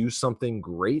to do something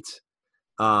great.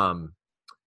 And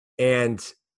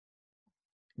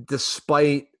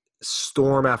despite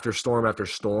storm after storm after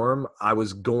storm, I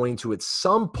was going to, at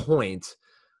some point,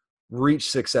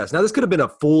 reach success. Now, this could have been a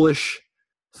foolish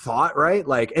thought, right?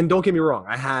 Like, and don't get me wrong,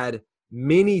 I had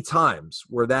many times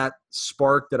where that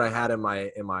spark that I had in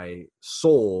my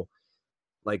soul,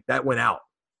 like, that went out,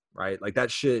 right? Like,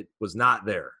 that shit was not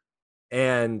there.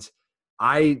 And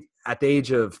at the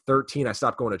age of 13, I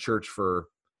stopped going to church for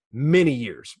many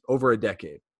years, over a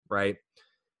decade, right?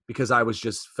 Because I was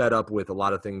just fed up with a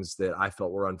lot of things that I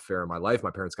felt were unfair in my life.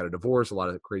 My parents got a divorce. A lot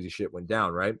of crazy shit went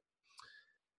down, right?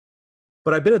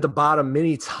 But I've been at the bottom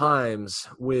many times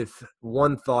with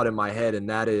one thought in my head, and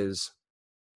that is,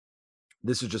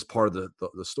 this is just part of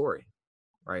the story,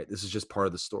 right? This is just part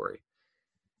of the story.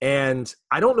 And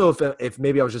I don't know if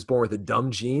maybe I was just born with a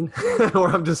dumb gene, or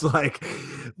I'm just like,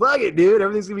 fuck it, dude,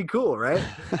 everything's gonna be cool, right?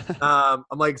 I'm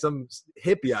like some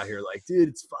hippie out here, like, dude,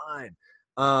 it's fine.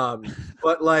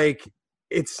 But like,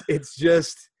 it's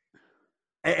just,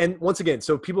 And once again,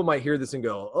 so people might hear this and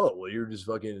go, oh, well, you're just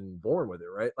fucking born with it,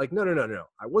 right? Like, no.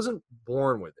 I wasn't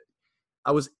born with it.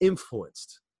 I was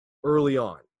influenced early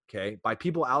on, okay, by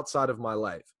people outside of my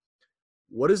life.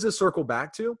 What does this circle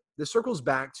back to? This circles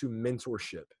back to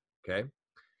mentorship, okay?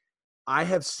 I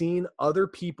have seen other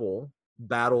people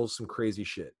battle some crazy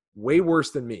shit, way worse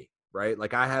than me, right?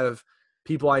 Like I have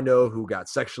people I know who got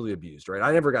sexually abused, right?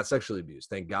 I never got sexually abused,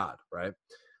 thank God, right?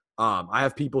 I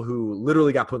have people who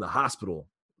literally got put in the hospital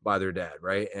by their dad,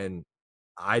 right? And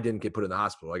I didn't get put in the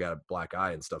hospital. I got a black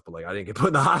eye and stuff, but like I didn't get put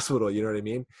in the hospital. You know what I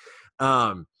mean?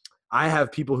 I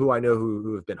have people who I know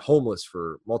who have been homeless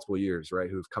for multiple years, right?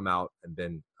 Who've come out and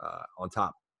been on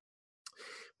top.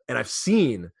 And I've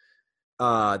seen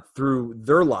through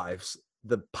their lives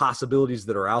the possibilities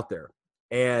that are out there.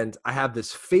 And I have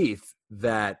this faith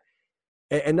that,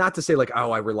 and not to say like, oh,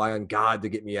 I rely on God to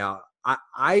get me out.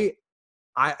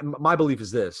 My belief is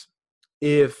this: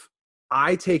 if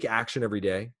I take action every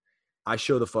day, I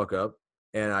show the fuck up,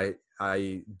 and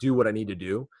I do what I need to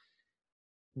do.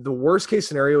 The worst case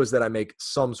scenario is that I make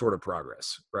some sort of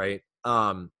progress, right?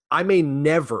 I may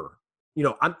never,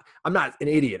 I'm not an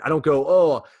idiot. I don't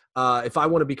go, if I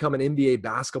want to become an NBA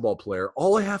basketball player,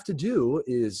 all I have to do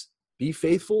is be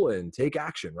faithful and take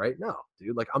action, right? No,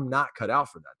 dude, like I'm not cut out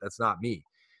for that. That's not me.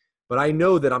 But I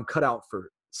know that I'm cut out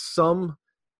for some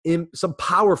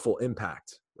powerful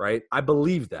impact, right? I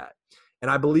believe that. And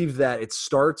I believe that it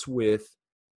starts with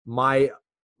my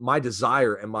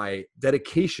desire and my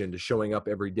dedication to showing up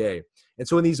every day. And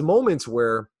so in these moments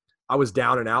where I was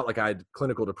down and out, like I had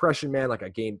clinical depression, man, like I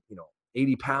gained,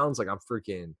 80 pounds, like I'm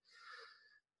freaking,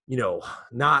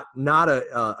 not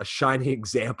a shining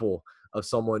example of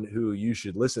someone who you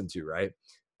should listen to, right?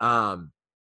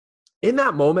 In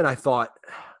that moment, I thought,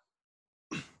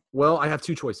 well, I have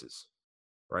two choices,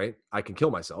 right? I can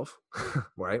kill myself,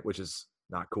 right? Which is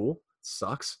not cool. It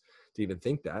sucks to even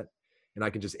think that. And I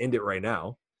can just end it right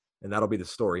now. And that'll be the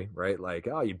story, right? Like,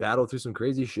 oh, you battled through some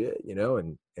crazy shit,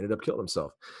 and ended up killing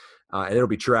himself. And it'll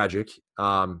be tragic.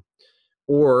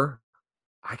 Or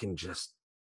I can just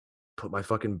put my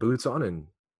fucking boots on and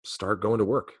start going to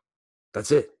work.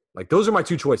 That's it. Like, those are my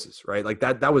two choices, right? Like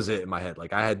that was it in my head.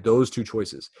 Like I had those two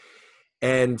choices.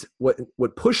 And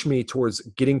what pushed me towards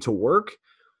getting to work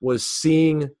was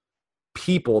seeing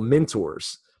people,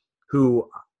 mentors, who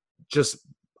just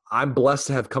I'm blessed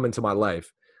to have come into my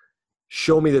life,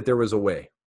 show me that there was a way,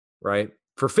 right?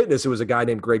 For fitness, it was a guy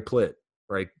named Greg Plitt,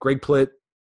 right? Greg Plitt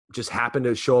just happened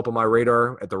to show up on my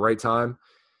radar at the right time.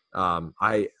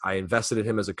 I invested in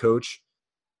him as a coach,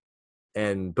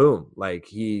 and boom, like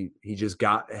he just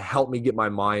helped me get my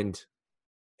mind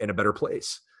in a better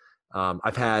place.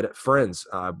 I've had friends,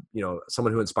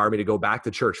 someone who inspired me to go back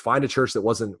to church, find a church that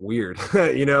wasn't weird,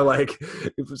 like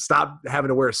stop having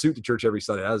to wear a suit to church every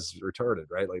Sunday. That was retarded,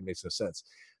 right? Like it makes no sense.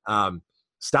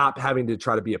 Stop having to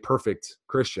try to be a perfect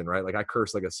Christian, right? Like I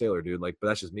curse like a sailor, dude. Like, but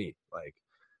that's just me. Like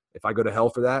if I go to hell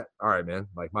for that, all right, man,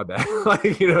 like my bad.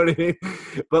 Like, you know what I mean?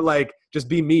 But like, just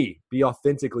be me, be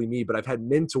authentically me. But I've had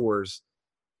mentors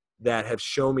that have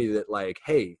shown me that like,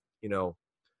 hey,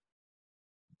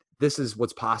 this is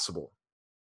what's possible.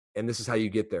 And this is how you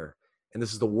get there. And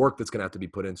this is the work that's going to have to be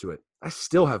put into it. I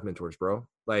still have mentors, bro.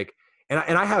 Like,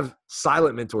 and I have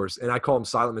silent mentors, and I call them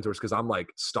silent mentors because I'm like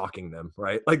stalking them,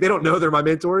 right? Like they don't know they're my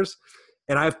mentors.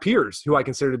 And I have peers who I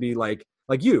consider to be like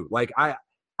you. Like I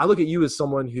look at you as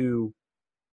someone who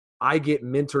I get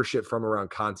mentorship from around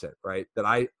content, right? That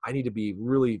I need to be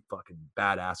really fucking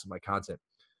badass with my content.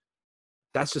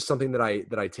 That's just something that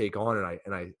I take on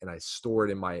and I store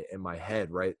it in my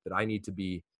head, right? That I need to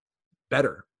be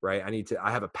better, right?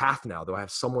 I have a path now, though I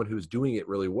have someone who's doing it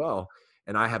really well,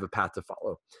 and I have a path to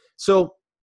follow. So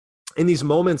in these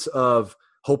moments of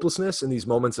hopelessness, in these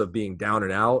moments of being down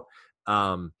and out,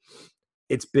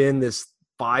 it's been this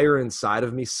fire inside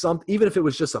of me. Even if it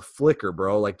was just a flicker,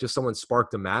 bro, like just someone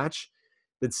sparked a match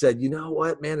that said, you know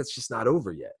what, man, it's just not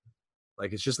over yet.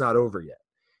 Like it's just not over yet.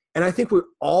 And I think we're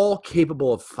all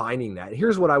capable of finding that.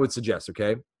 Here's what I would suggest,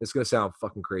 okay? It's going to sound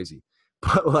fucking crazy,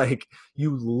 but like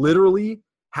you literally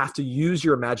have to use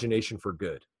your imagination for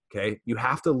good, okay? You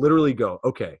have to literally go,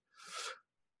 okay,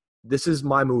 this is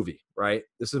my movie, right?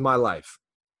 This is my life.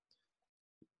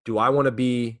 Do I want to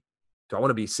be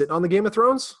sitting on the Game of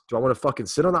Thrones? Do I want to fucking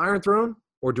sit on the Iron Throne?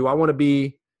 Or do I want to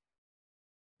be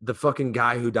the fucking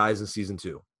guy who dies in season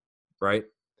 2, right?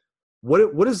 What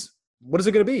is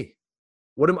it going to be?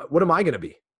 What am I going to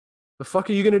be? The fuck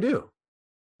are you going to do?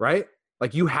 Right?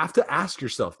 Like you have to ask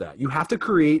yourself that. You have to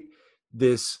create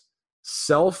this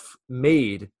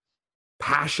self-made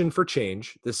passion for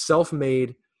change, this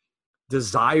self-made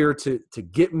desire to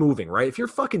get moving, right? If you're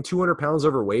fucking 200 pounds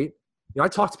overweight, I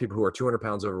talk to people who are 200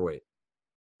 pounds overweight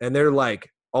and they're like,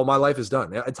 oh, my life is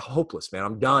done. It's hopeless, man.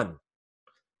 I'm done.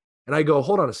 And I go,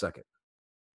 hold on a second.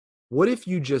 What if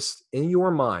you just, in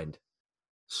your mind,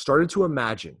 started to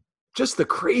imagine just the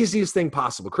craziest thing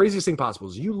possible? Craziest thing possible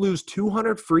is you lose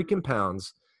 200 freaking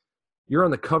pounds. You're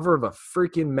on the cover of a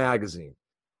freaking magazine,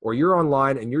 or you're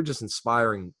online and you're just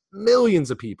inspiring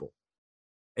millions of people.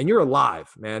 And you're alive,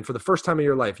 man. For the first time in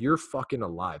your life, you're fucking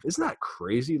alive. Isn't that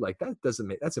crazy? Like,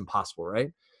 that's impossible, right?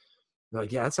 They're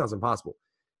like, yeah, that sounds impossible.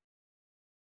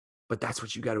 But that's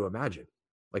what you got to imagine.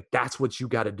 Like, that's what you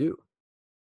got to do.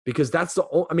 Because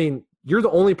you're the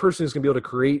only person who's going to be able to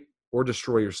create or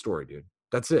destroy your story, dude.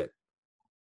 That's it.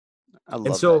 I love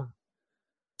And so, that.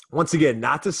 once again,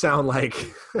 not to sound like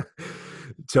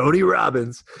Tony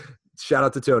Robbins, shout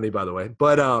out to Tony, by the way,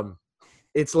 but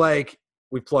it's like,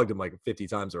 we plugged him like 50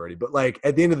 times already, but like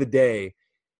at the end of the day,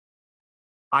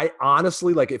 I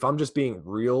honestly, like, if I'm just being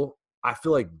real, I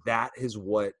feel like that is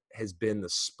what has been the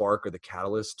spark or the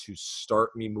catalyst to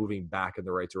start me moving back in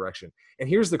the right direction. And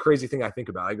here's the crazy thing I think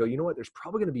about. I go, you know what? There's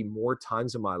probably going to be more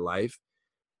times in my life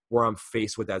where I'm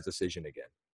faced with that decision again.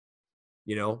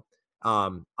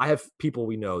 I have people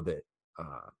we know that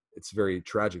it's very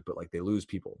tragic, but like they lose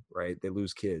people, right? They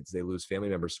lose kids, they lose family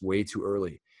members way too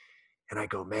early. And I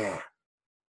go, man,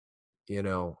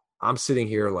 I'm sitting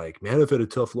here like, man, I've had a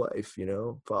tough life,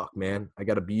 fuck, man, I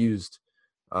got abused.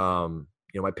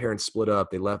 My parents split up.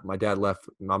 They left. My dad left.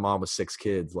 My mom with 6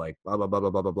 kids, like blah, blah, blah, blah,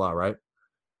 blah, blah, blah. Right.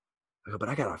 I go, but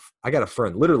I got a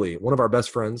friend, literally one of our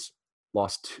best friends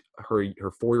lost her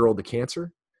 4-year-old to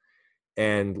cancer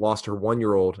and lost her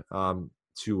 1-year-old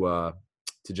to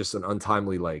just an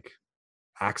untimely, like,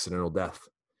 accidental death.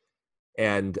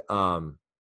 And I'm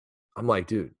like,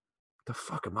 dude, the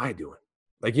fuck am I doing?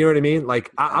 Like, you know what I mean? Like,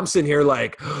 I'm sitting here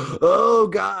like, oh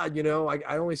God,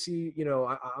 I only see,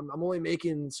 I'm only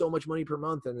making so much money per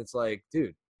month. And it's like,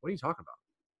 dude, what are you talking about?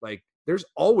 Like, there's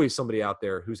always somebody out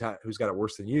there who's got it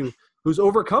worse than you, who's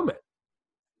overcome it,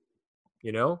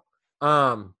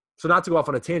 So not to go off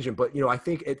on a tangent, but, I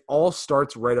think it all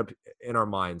starts right up in our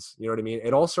minds. You know what I mean?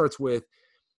 It all starts with,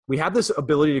 we have this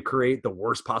ability to create the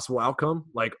worst possible outcome.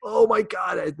 Like, oh my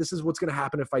God, this is what's going to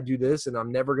happen if I do this and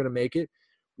I'm never going to make it.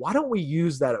 Why don't we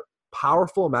use that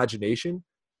powerful imagination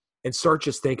and start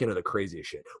just thinking of the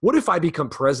craziest shit? What if I become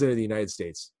president of the United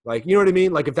States? Like, you know what I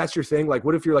mean? Like, if that's your thing, like,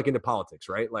 what if you're like into politics,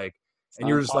 right? Like, and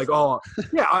you're just like, oh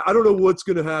yeah, I don't know what's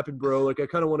going to happen, bro. Like, I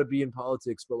kind of want to be in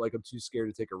politics, but like, I'm too scared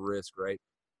to take a risk. Right.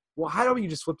 Well, how don't you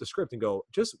just flip the script and go,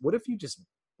 what if you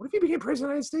became president of the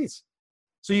United States?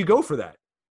 So you go for that.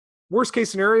 Worst case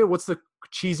scenario, what's the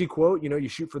cheesy quote? You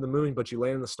shoot for the moon, but you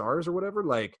land in the stars or whatever.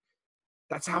 Like,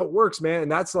 that's how it works, man.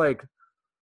 And that's like,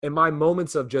 in my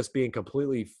moments of just being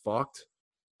completely fucked,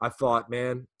 I thought,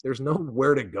 man, there's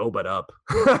nowhere to go but up.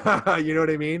 You know what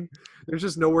I mean? There's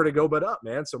just nowhere to go but up,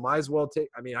 man. So might as well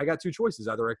I got 2 choices.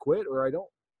 Either I quit or I don't.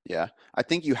 Yeah. I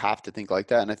think you have to think like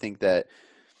that. And I think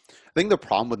the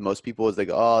problem with most people is they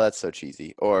go, oh, that's so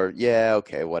cheesy, or yeah,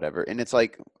 okay, whatever. And it's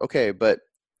like, okay, but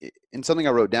and something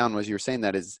I wrote down was, you were saying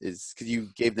that is because you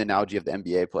gave the analogy of the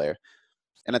NBA player.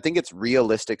 And I think it's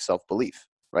realistic self-belief,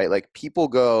 right? Like, people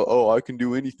go, oh, I can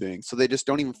do anything. So they just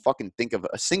don't even fucking think of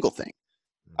a single thing.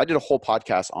 I did a whole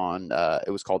podcast on, it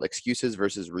was called Excuses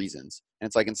versus Reasons. And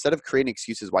it's like, instead of creating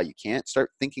excuses why you can't, start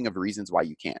thinking of reasons why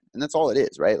you can. And that's all it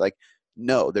is, right? Like,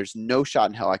 no, there's no shot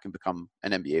in hell I can become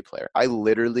an NBA player. I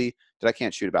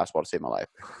can't shoot a basketball to save my life.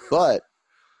 But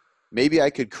maybe I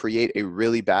could create a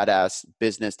really badass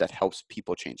business that helps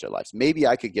people change their lives. Maybe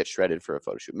I could get shredded for a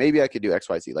photo shoot. Maybe I could do X,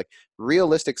 Y, Z. Like,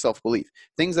 realistic self-belief.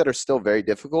 Things that are still very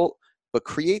difficult, but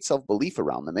create self-belief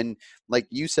around them. And like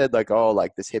you said, like, oh,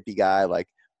 like this hippie guy, like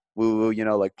woo,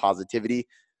 like positivity.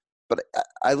 But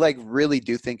I like really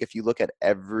do think if you look at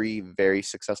every very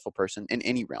successful person in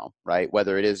any realm, right?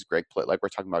 Whether it is Greg Plitt, like we're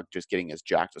talking about just getting as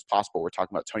jacked as possible. We're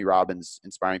talking about Tony Robbins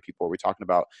inspiring people. We're talking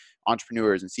about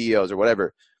entrepreneurs and CEOs or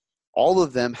whatever. All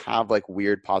of them have like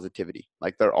weird positivity.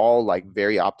 Like, they're all like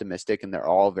very optimistic, and they're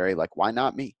all very like, why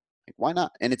not me? Like, why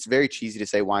not? And it's very cheesy to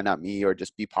say, why not me? Or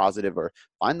just be positive or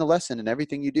find the lesson in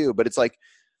everything you do. But it's like,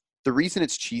 the reason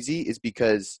it's cheesy is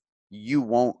because you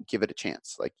won't give it a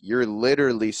chance. Like, you're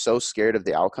literally so scared of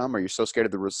the outcome, or you're so scared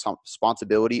of the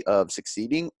responsibility of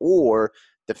succeeding or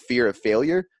the fear of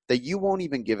failure, that you won't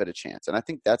even give it a chance. And I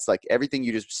think that's like everything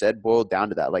you just said boiled down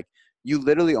to that. Like, you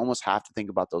literally almost have to think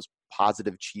about those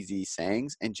positive, cheesy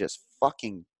sayings and just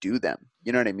fucking do them.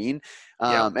 You know what I mean?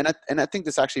 Yeah. And I think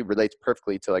this actually relates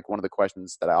perfectly to like one of the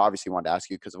questions that I obviously wanted to ask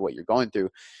you because of what you're going through.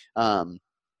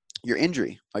 Your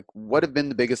injury. Like, what have been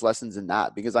the biggest lessons in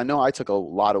that? Because I know I took a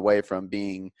lot away from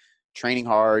training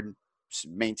hard,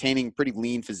 maintaining pretty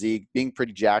lean physique, being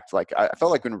pretty jacked. Like I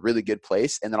felt like in a really good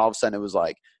place. And then all of a sudden it was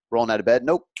like rolling out of bed.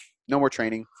 Nope. No more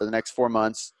training for the next 4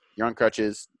 months. You're on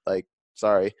crutches. Like,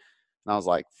 sorry. And I was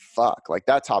like, fuck, like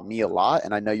that taught me a lot.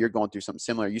 And I know you're going through something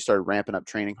similar. You started ramping up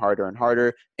training harder and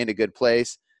harder in a good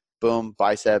place. Boom,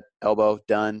 bicep, elbow,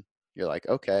 done. You're like,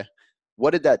 okay.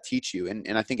 What did that teach you?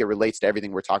 And I think it relates to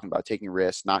everything we're talking about, taking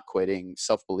risks, not quitting,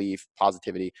 self-belief,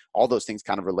 positivity. All those things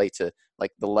kind of relate to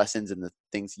like the lessons and the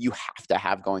things you have to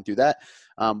have going through that.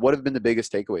 What have been the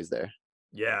biggest takeaways there?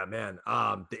 Yeah, man.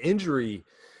 The injury.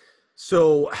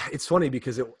 So it's funny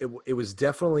because it was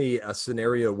definitely a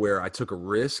scenario where I took a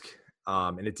risk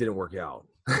and it didn't work out.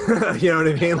 You know what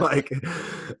I mean? Like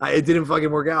it didn't fucking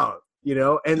work out, you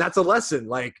know? And that's a lesson.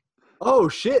 Like, oh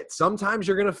shit, sometimes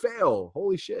you're going to fail.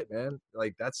 Holy shit, man.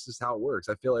 Like that's just how it works.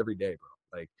 I fail every day,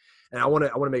 bro. Like, and I want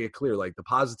to make it clear, like the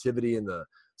positivity and the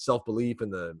self-belief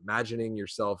and the imagining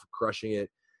yourself crushing it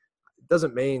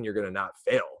doesn't mean you're going to not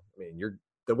fail. I mean, you're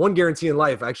the one guarantee in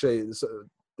life, actually,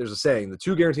 there's a saying, the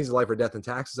 2 guarantees of life are death and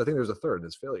taxes. I think there's a third,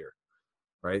 it's failure,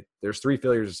 right? There's 3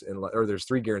 failures or there's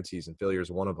 3 guarantees and failure is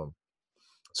one of them.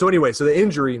 So anyway, so the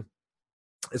injury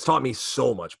has taught me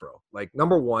so much, bro. Like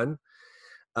number one,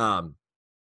 and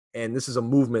this is a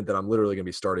movement that I'm literally going to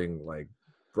be starting like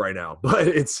right now, but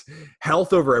it's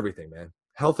health over everything, man.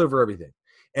 Health over everything.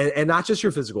 And not just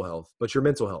your physical health, but your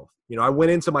mental health. You know, I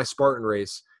went into my Spartan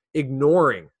race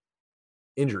ignoring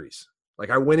injuries. Like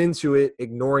I went into it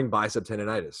ignoring bicep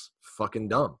tendonitis. Fucking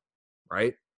dumb,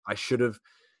 right? I should have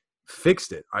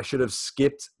fixed it. I should have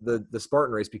skipped the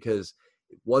Spartan race because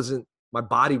it wasn't, my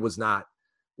body was not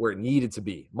where it needed to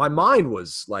be. My mind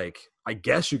was like, I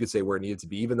guess you could say where it needed to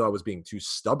be, even though I was being too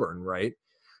stubborn, right?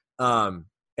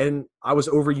 And I was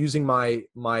overusing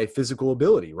my physical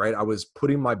ability, right? I was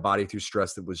putting my body through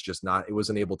stress that was just not, it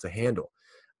wasn't able to handle.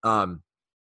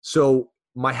 So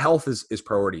my health is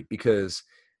priority because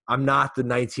I'm not the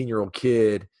 19-year-old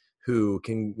kid who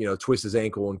can, you know, twist his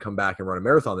ankle and come back and run a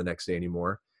marathon the next day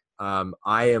anymore.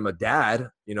 I am a dad.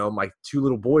 You know, my 2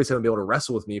 little boys haven't been able to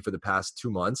wrestle with me for the past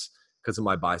 2 months because of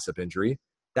my bicep injury.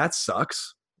 That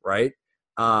sucks, right?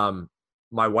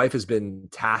 My wife has been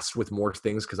tasked with more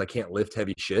things because I can't lift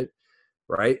heavy shit,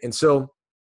 right? And so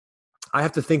I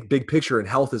have to think big picture, and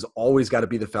health has always got to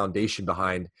be the foundation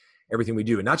behind everything we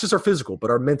do. And not just our physical, but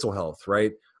our mental health,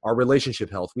 right? Our relationship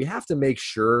health. We have to make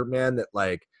sure, man, that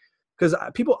like, because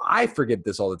I forget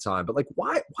this all the time, but like,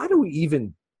 why do we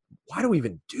even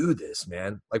do this,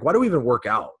 man? Like, why do we even work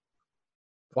out?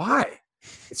 Why?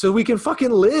 So we can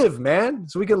fucking live, man.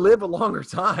 So we can live a longer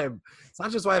time. It's not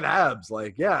just why I have abs.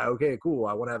 Like, yeah, okay, cool.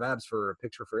 I want to have abs for a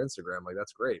picture for Instagram. Like,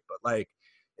 that's great. But like,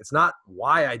 it's not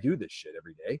why I do this shit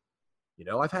every day. You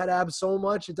know, I've had abs so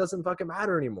much, it doesn't fucking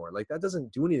matter anymore. Like, that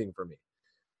doesn't do anything for me.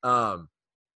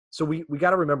 So we got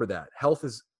to remember that health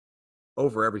is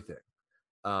over everything.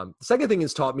 The second thing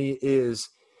it's taught me is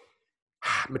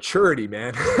maturity,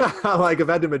 man. Like I've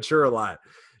had to mature a lot.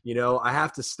 You know, I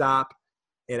have to stop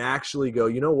and actually go,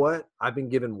 you know what? I've been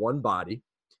given one body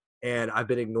and I've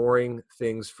been ignoring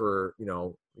things for, you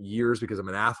know, years because I'm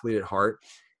an athlete at heart.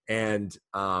 And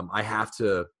I have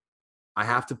to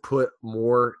put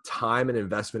more time and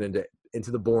investment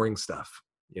into the boring stuff,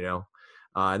 you know?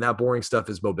 And that boring stuff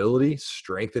is mobility,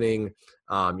 strengthening,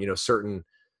 you know, certain,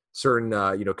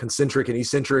 you know, concentric and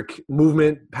eccentric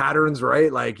movement patterns,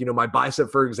 right? Like, you know, my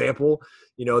bicep, for example,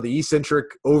 you know, the eccentric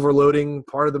overloading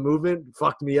part of the movement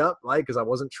fucked me up, like, because I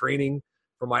wasn't training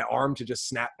for my arm to just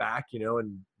snap back, you know,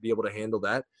 and be able to handle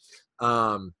that.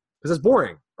 Because it's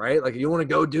boring, right? Like, you want to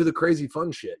go do the crazy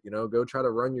fun shit, you know, go try to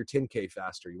run your 10K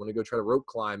faster. You want to go try to rope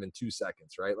climb in 2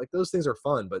 seconds, right? Like, those things are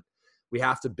fun, but we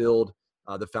have to build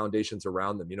the foundations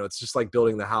around them. You know, it's just like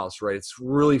building the house, right? It's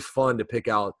really fun to pick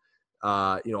out,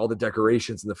 you know, all the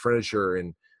decorations and the furniture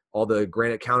and all the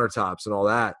granite countertops and all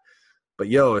that. But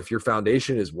yo, if your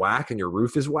foundation is whack and your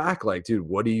roof is whack, like, dude,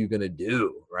 what are you going to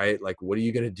do? Right? Like, what are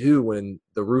you going to do when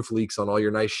the roof leaks on all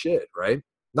your nice shit? Right?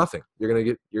 Nothing. You're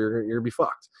going to be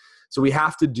fucked. So we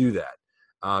have to do that.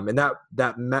 And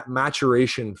that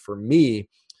maturation for me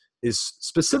is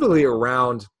specifically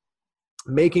around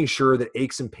making sure that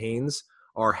aches and pains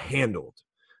are handled,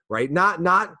 right?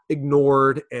 Not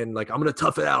ignored and like, I'm going to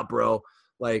tough it out, bro.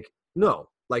 Like, no,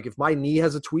 like if my knee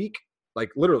has a tweak, like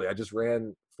literally I just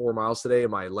ran 4 miles today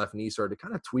and my left knee started to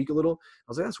kind of tweak a little. I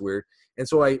was like, that's weird. And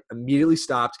so I immediately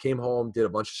stopped, came home, did a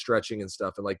bunch of stretching and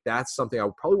stuff. And like, that's something I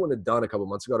probably wouldn't have done a couple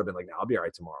months ago. I'd have been like, nah, I'll be all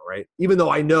right tomorrow. Right. Even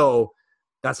though I know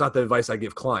that's not the advice I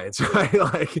give clients, right?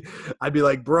 Like I'd be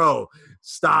like, bro,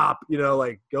 stop, you know,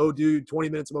 like go do 20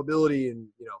 minutes of mobility and,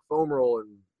 you know, foam roll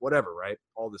and whatever, right?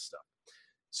 All this stuff.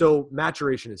 So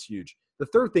maturation is huge. The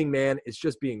third thing, man, is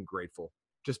just being grateful.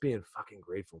 Just being fucking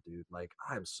grateful, dude. Like,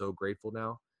 I am so grateful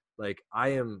now. Like, I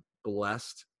am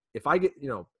blessed. If I get,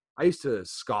 I used to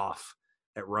scoff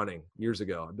at running years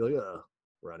ago. I'd be like,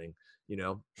 running, you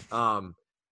know?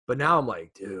 But now I'm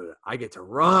like, dude, I get to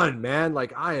run, man.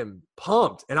 Like, I am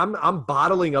pumped. And I'm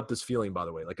bottling up this feeling, by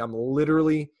the way. Like, I'm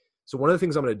literally, so one of the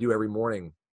things I'm going to do every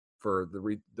morning for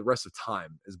the rest of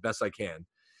time as best I can,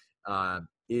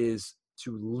 is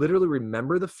to literally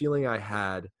remember the feeling I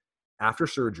had after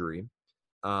surgery,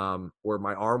 where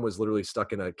my arm was literally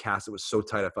stuck in a cast that was so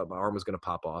tight I thought my arm was going to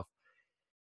pop off.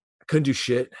 I couldn't do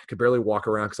shit. I could barely walk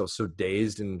around because I was so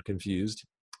dazed and confused.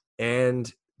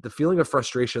 And the feeling of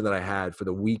frustration that I had for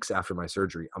the weeks after my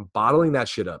surgery, I'm bottling that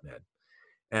shit up, man.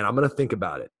 And I'm going to think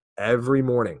about it every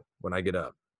morning when I get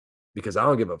up, because I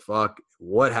don't give a fuck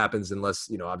what happens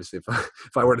unless, obviously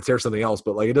if I were to tear something else,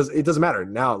 but like, it doesn't matter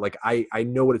now. Like, I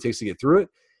know what it takes to get through it.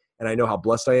 And I know how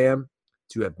blessed I am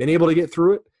to have been able to get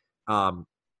through it. And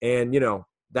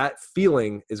that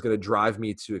feeling is going to drive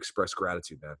me to express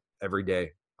gratitude, man, every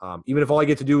day. Even if all I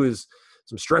get to do is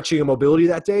some stretching and mobility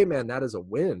that day, man, that is a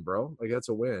win, bro. Like, that's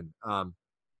a win. And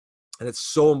it's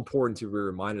so important to be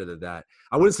reminded of that.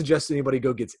 I wouldn't suggest anybody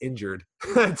go gets injured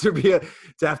to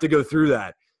have to go through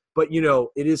that. But,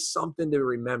 it is something to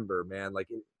remember, man. Like,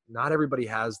 not everybody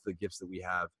has the gifts that we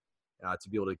have to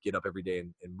be able to get up every day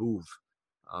and move.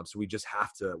 So we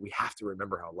have to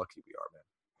remember how lucky we are, man.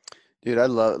 Dude, I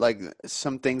love, like,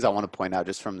 some things I want to point out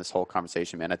just from this whole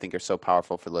conversation, man, I think are so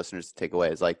powerful for listeners to take away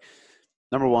is, like,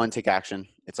 number one, take action.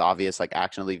 It's obvious, like,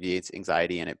 action alleviates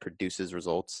anxiety and it produces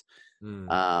results.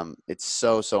 It's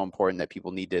so, so important that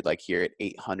people need to, like, hear it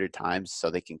 800 times so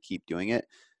they can keep doing it.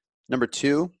 Number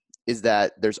two is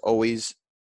that there's always,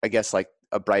 I guess, like,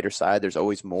 a brighter side. There's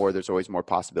always more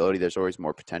possibility. There's always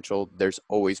more potential. There's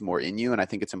always more in you. And I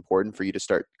think it's important for you to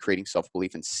start creating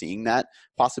self-belief and seeing that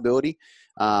possibility.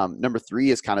 Number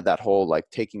three is kind of that whole, like,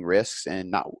 taking risks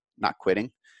and not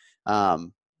quitting.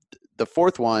 The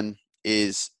fourth one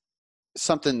is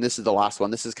something, this is the last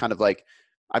one. This is kind of like,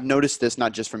 I've noticed this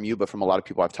not just from you, but from a lot of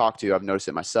people I've talked to. I've noticed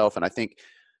it myself. And I think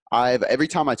every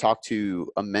time I talk to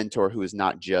a mentor who is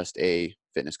not just a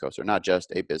fitness coach or not just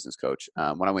a business coach,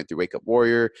 when I went through Wake Up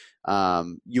Warrior,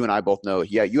 you and I both know,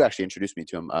 you actually introduced me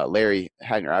to him, Larry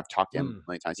Hagner. I've talked to him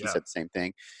many times. He said the same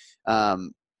thing.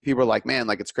 People are like, man,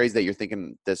 like, it's crazy that you're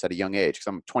thinking this at a young age. Cause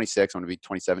I'm 26. I'm going to be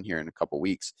 27 here in a couple of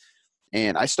weeks.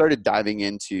 And I started diving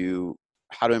into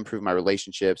how to improve my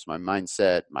relationships, my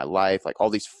mindset, my life, like all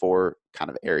these 4 kind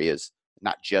of areas,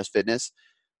 not just fitness.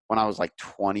 When I was like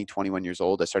 20, 21 years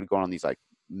old, I started going on these, like,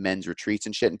 men's retreats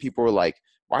and shit. And people were like,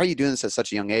 why are you doing this at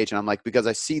such a young age? And I'm like, because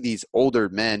I see these older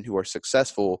men who are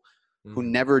successful who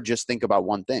never just think about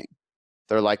one thing.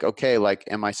 They're like, okay, like,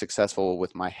 am I successful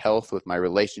with my health, with my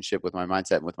relationship, with my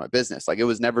mindset, and with my business? Like, it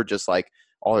was never just like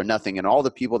all or nothing. And all the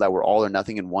people that were all or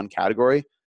nothing in one category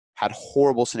had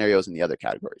horrible scenarios in the other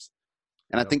categories.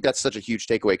 And I think that's such a huge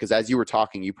takeaway, because as you were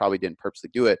talking, you probably didn't purposely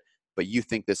do it, but you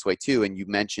think this way too. And you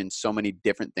mentioned so many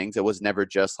different things. It was never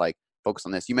just like, focus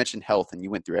on this. You mentioned health and you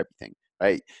went through everything,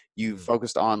 right? You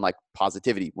focused on, like,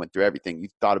 positivity, went through everything. You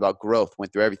thought about growth,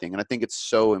 went through everything. And I think it's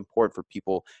so important for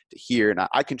people to hear. And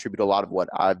I contribute a lot of what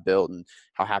I've built and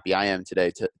how happy I am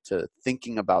today to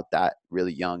thinking about that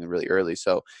really young and really early.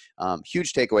 So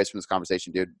huge takeaways from this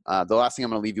conversation, dude. The last thing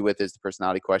I'm going to leave you with is the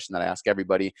personality question that I ask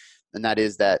everybody. And that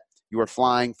is that you are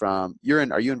flying from,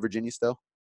 are you in Virginia still?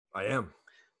 I am.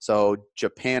 So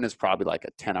Japan is probably like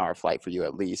a 10-hour flight for you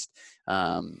at least.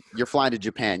 You're flying to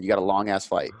Japan. You got a long-ass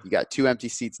flight. You got 2 empty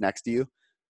seats next to you.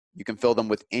 You can fill them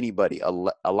with anybody,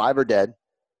 alive or dead,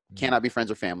 cannot be friends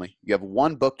or family. You have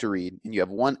 1 book to read, and you have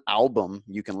 1 album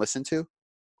you can listen to.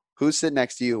 Who's sitting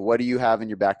next to you? What do you have in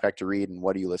your backpack to read, and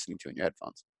what are you listening to in your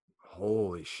headphones?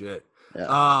 Holy shit. Yeah.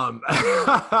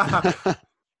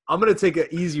 I'm going to take an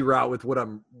easy route with what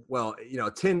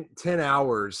 10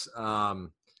 hours.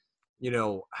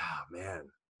 Man,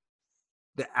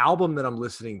 the album that I'm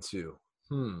listening to,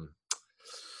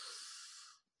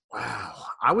 wow.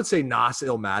 I would say Nas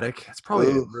Illmatic. It's probably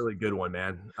a really good one,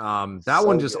 man. That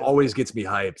one just always gets me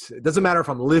hyped. It doesn't matter if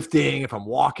I'm lifting, if I'm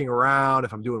walking around,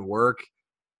 if I'm doing work.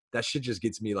 That shit just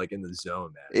gets me, like, in the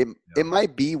zone, man. It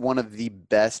might be one of the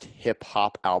best hip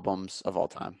hop albums of all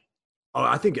time. Oh,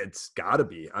 I think it's got to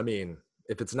be. I mean,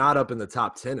 if it's not up in the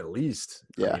top 10 at least,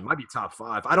 I mean, it might be top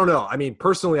 5. I don't know. I mean,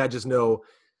 personally, I just know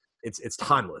it's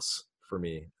timeless for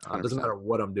me. It doesn't matter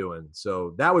what I'm doing.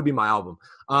 So that would be my album.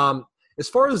 As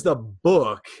far as the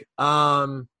book,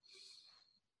 I'll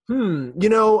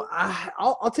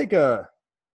take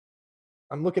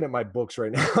I'm looking at my books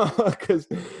right now because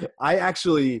I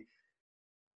actually,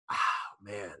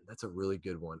 man, that's a really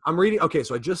good one. I'm reading. Okay,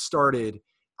 so I just started.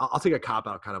 I'll take a cop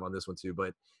out kind of on this one too,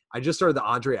 but I just started the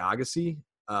Andre Agassi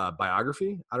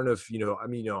biography. I don't know if you know. I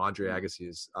mean, Andre Agassi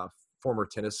is a former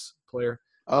tennis player,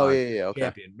 Oh yeah, okay.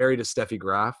 champion, married to Steffi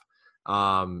Graf,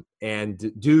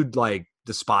 and dude like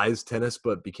despised tennis,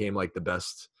 but became like the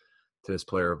best tennis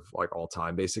player of like all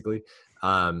time, basically.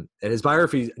 And his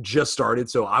biography just started,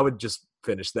 so I would just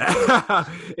finish that.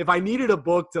 If I needed a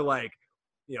book to like,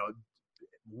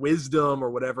 wisdom or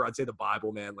whatever, I'd say the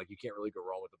Bible, man. Like you can't really go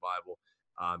wrong with the Bible.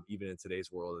 Even in today's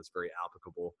world, it's very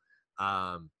applicable.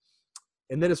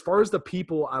 And then as far as the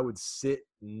people I would sit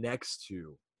next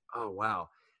to, oh wow,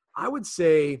 I would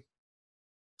say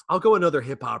I'll go another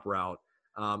hip hop route.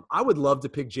 I would love to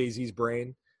pick Jay-Z's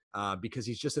brain because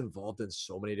he's just involved in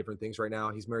so many different things right now.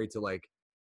 He's married to like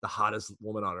the hottest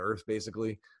woman on earth,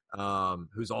 basically,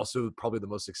 who's also probably the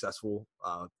most successful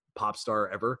pop star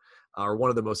ever, or one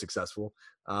of the most successful.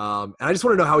 And I just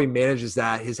want to know how he manages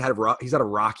that. He's had a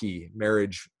rocky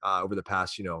marriage over the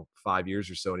past, 5 years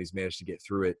or so, and he's managed to get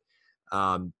through it.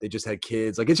 They just had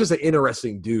kids. Like, it's just an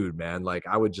interesting dude, man. Like,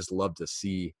 I would just love to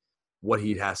see what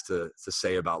he has to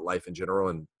say about life in general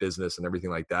and business and everything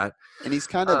like that. And he's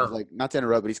kind of like, not to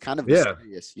interrupt, but he's kind of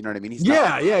mysterious. You know what I mean? He's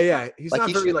yeah. He's like,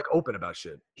 not very like open about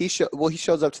shit. He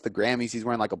shows up to the Grammys. He's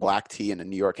wearing like a black tee and a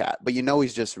New York hat, but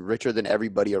he's just richer than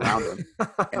everybody around him.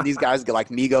 And these guys like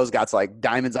Migos got like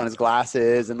diamonds on his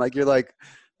glasses, and like you're like,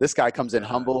 this guy comes in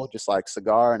humble, just like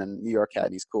cigar and a New York hat,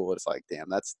 and he's cool. It's like, damn,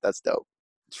 that's dope.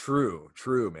 True,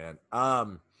 man.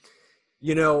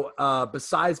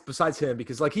 Besides him,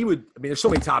 because like there's so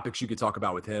many topics you could talk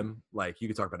about with him. Like you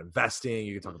could talk about investing,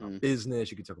 you could talk about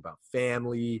business, you could talk about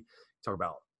family, talk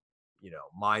about,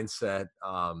 mindset.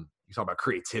 You talk about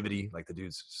creativity, like the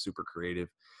dude's super creative.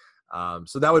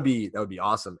 So that would be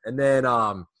awesome. And then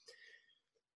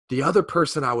the other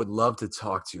person I would love to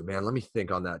talk to, man, let me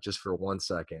think on that just for 1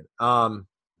 second.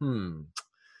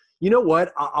 You know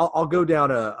what? I'll go down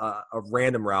a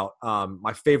random route.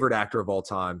 My favorite actor of all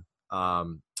time,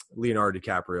 Leonardo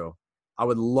DiCaprio. I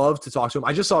would love to talk to him.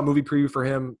 I just saw a movie preview for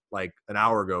him like an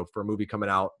hour ago for a movie coming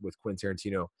out with Quentin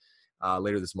Tarantino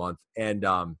later this month. And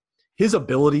his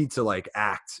ability to like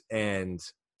act and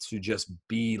to just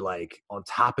be like on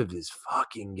top of his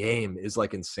fucking game is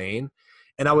like insane.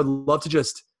 And I would love to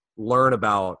just learn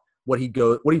about what he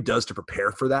does to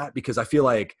prepare for that, because I feel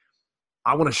like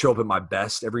I want to show up at my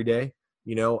best every day,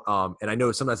 and I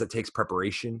know sometimes it takes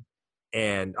preparation.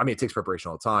 And I mean, it takes preparation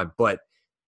all the time, but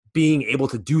being able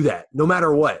to do that no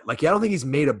matter what, like, I don't think he's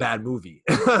made a bad movie.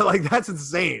 Like, that's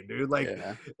insane, dude. Like,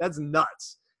 That's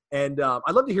nuts. And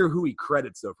I'd love to hear who he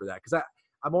credits though for that. Cause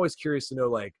I'm always curious to know,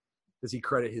 like, does he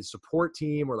credit his support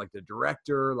team or like the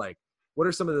director? Like, what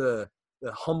are some of the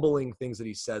humbling things that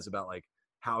he says about like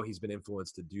how he's been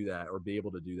influenced to do that or be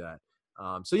able to do that?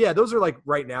 So yeah, those are like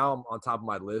right now on top of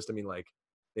my list. I mean, like,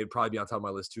 they'd probably be on top of my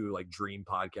list too, like dream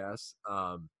podcasts.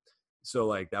 So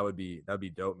like that would be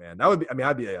dope, man.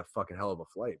 I'd be a fucking hell of a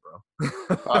flight, bro.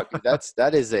 Fuck,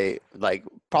 that is a like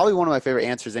probably one of my favorite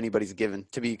answers anybody's given,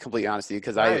 to be completely honest with you,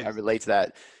 because I relate to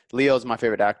that. Leo's my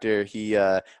favorite actor. He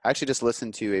I actually just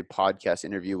listened to a podcast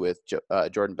interview with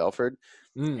Jordan Belfort.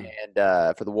 And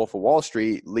for The Wolf of Wall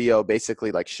Street, Leo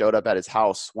basically like showed up at his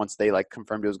house once they like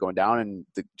confirmed it was going down, and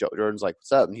Jordan's like,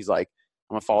 "What's up?" And he's like,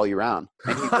 "I'm gonna follow you around."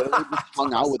 And he literally just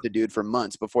hung out with the dude for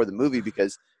months before the movie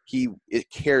because it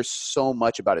cares so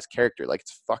much about his character. Like,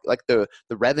 it's like the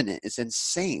Revenant is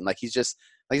insane. Like, he's just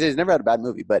like I said, he's never had a bad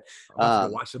movie. But I'm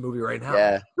gonna watch the movie right now.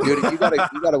 Yeah, dude, you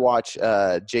gotta watch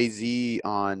Jay-Z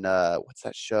on what's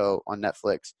that show on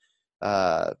Netflix?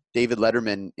 David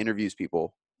Letterman interviews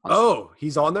people.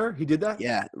 He's on there? He did that?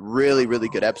 Yeah, really, really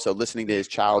good episode, listening to his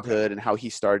childhood and how he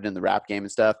started in the rap game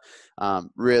and stuff.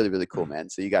 Really, really cool, man.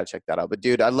 So you got to check that out. But,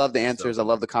 dude, I love the answers. I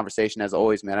love the conversation as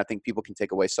always, man. I think people can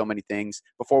take away so many things.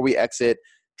 Before we exit,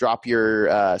 drop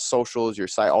your socials, your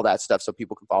site, all that stuff so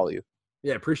people can follow you.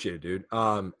 Yeah, appreciate it, dude.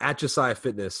 At Josiah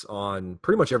Fitness on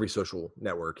pretty much every social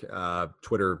network,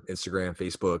 Twitter, Instagram,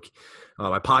 Facebook.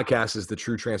 My podcast is the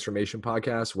True Transformation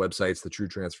Podcast. Website's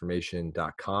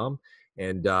thetruetransformation.com.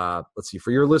 And let's see,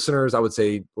 for your listeners, I would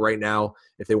say right now,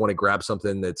 if they want to grab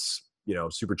something that's,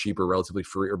 super cheap or relatively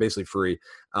free or basically free,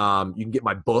 you can get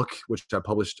my book, which I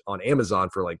published on Amazon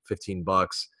for like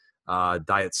 $15,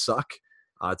 Diet Suck.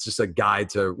 It's just a guide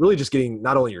to really just getting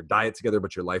not only your diet together,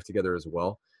 but your life together as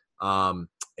well. And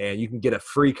you can get a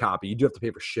free copy. You do have to pay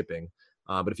for shipping.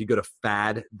 But if you go to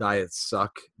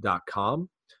faddietsuck.com,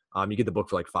 you get the book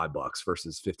for like $5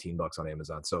 versus $15 on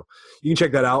Amazon. So you can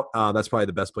check that out. That's probably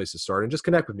the best place to start, and just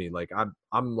connect with me. Like, I'm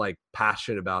like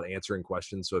passionate about answering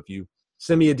questions. So if you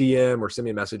send me a DM or send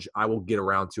me a message, I will get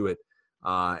around to it.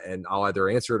 and I'll either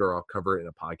answer it or I'll cover it in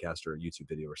a podcast or a YouTube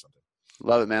video or something.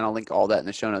 Love it, man. I'll link all that in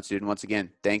the show notes, dude. And once again,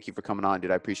 thank you for coming on,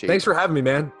 dude. I appreciate it. Thanks for having me,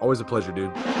 man. Always a pleasure,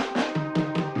 dude.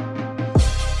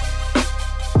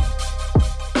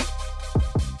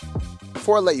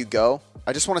 Before I let you go,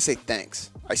 I just want to say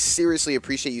thanks. I seriously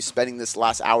appreciate you spending this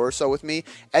last hour or so with me,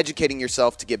 educating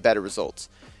yourself to get better results.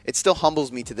 It still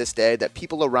humbles me to this day that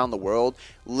people around the world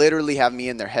literally have me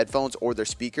in their headphones or their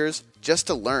speakers just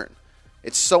to learn.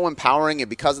 It's so empowering, and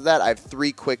because of that, I have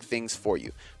 3 quick things for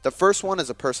you. The first one is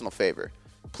a personal favor.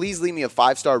 Please leave me a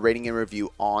 5-star rating and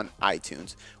review on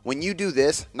iTunes. When you do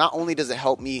this, not only does it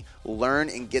help me learn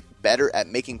and get better at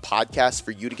making podcasts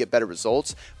for you to get better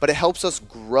results, but it helps us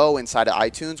grow inside of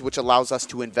iTunes, which allows us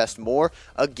to invest more,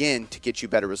 again, to get you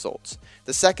better results.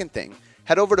 The second thing,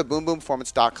 head over to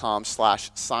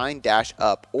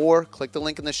boomboomperformance.com/sign-up or click the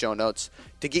link in the show notes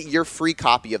to get your free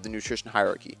copy of the Nutrition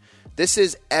Hierarchy. This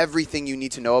is everything you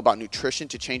need to know about nutrition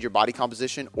to change your body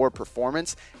composition or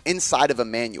performance inside of a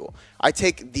manual. I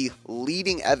take the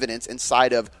leading evidence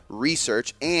inside of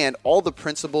research and all the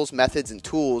principles, methods, and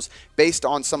tools based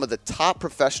on some of the top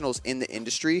professionals in the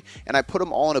industry, and I put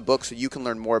them all in a book so you can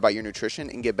learn more about your nutrition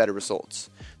and get better results.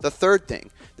 The third thing,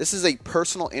 this is a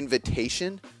personal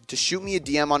invitation to shoot me a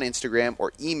DM on Instagram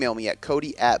or email me at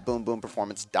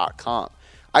cody@boomboomperformance.com.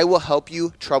 I will help you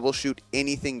troubleshoot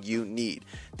anything you need.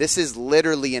 This is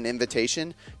literally an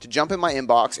invitation to jump in my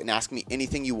inbox and ask me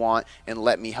anything you want and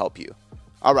let me help you.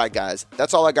 All right, guys,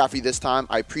 that's all I got for you this time.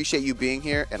 I appreciate you being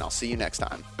here, and I'll see you next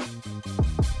time.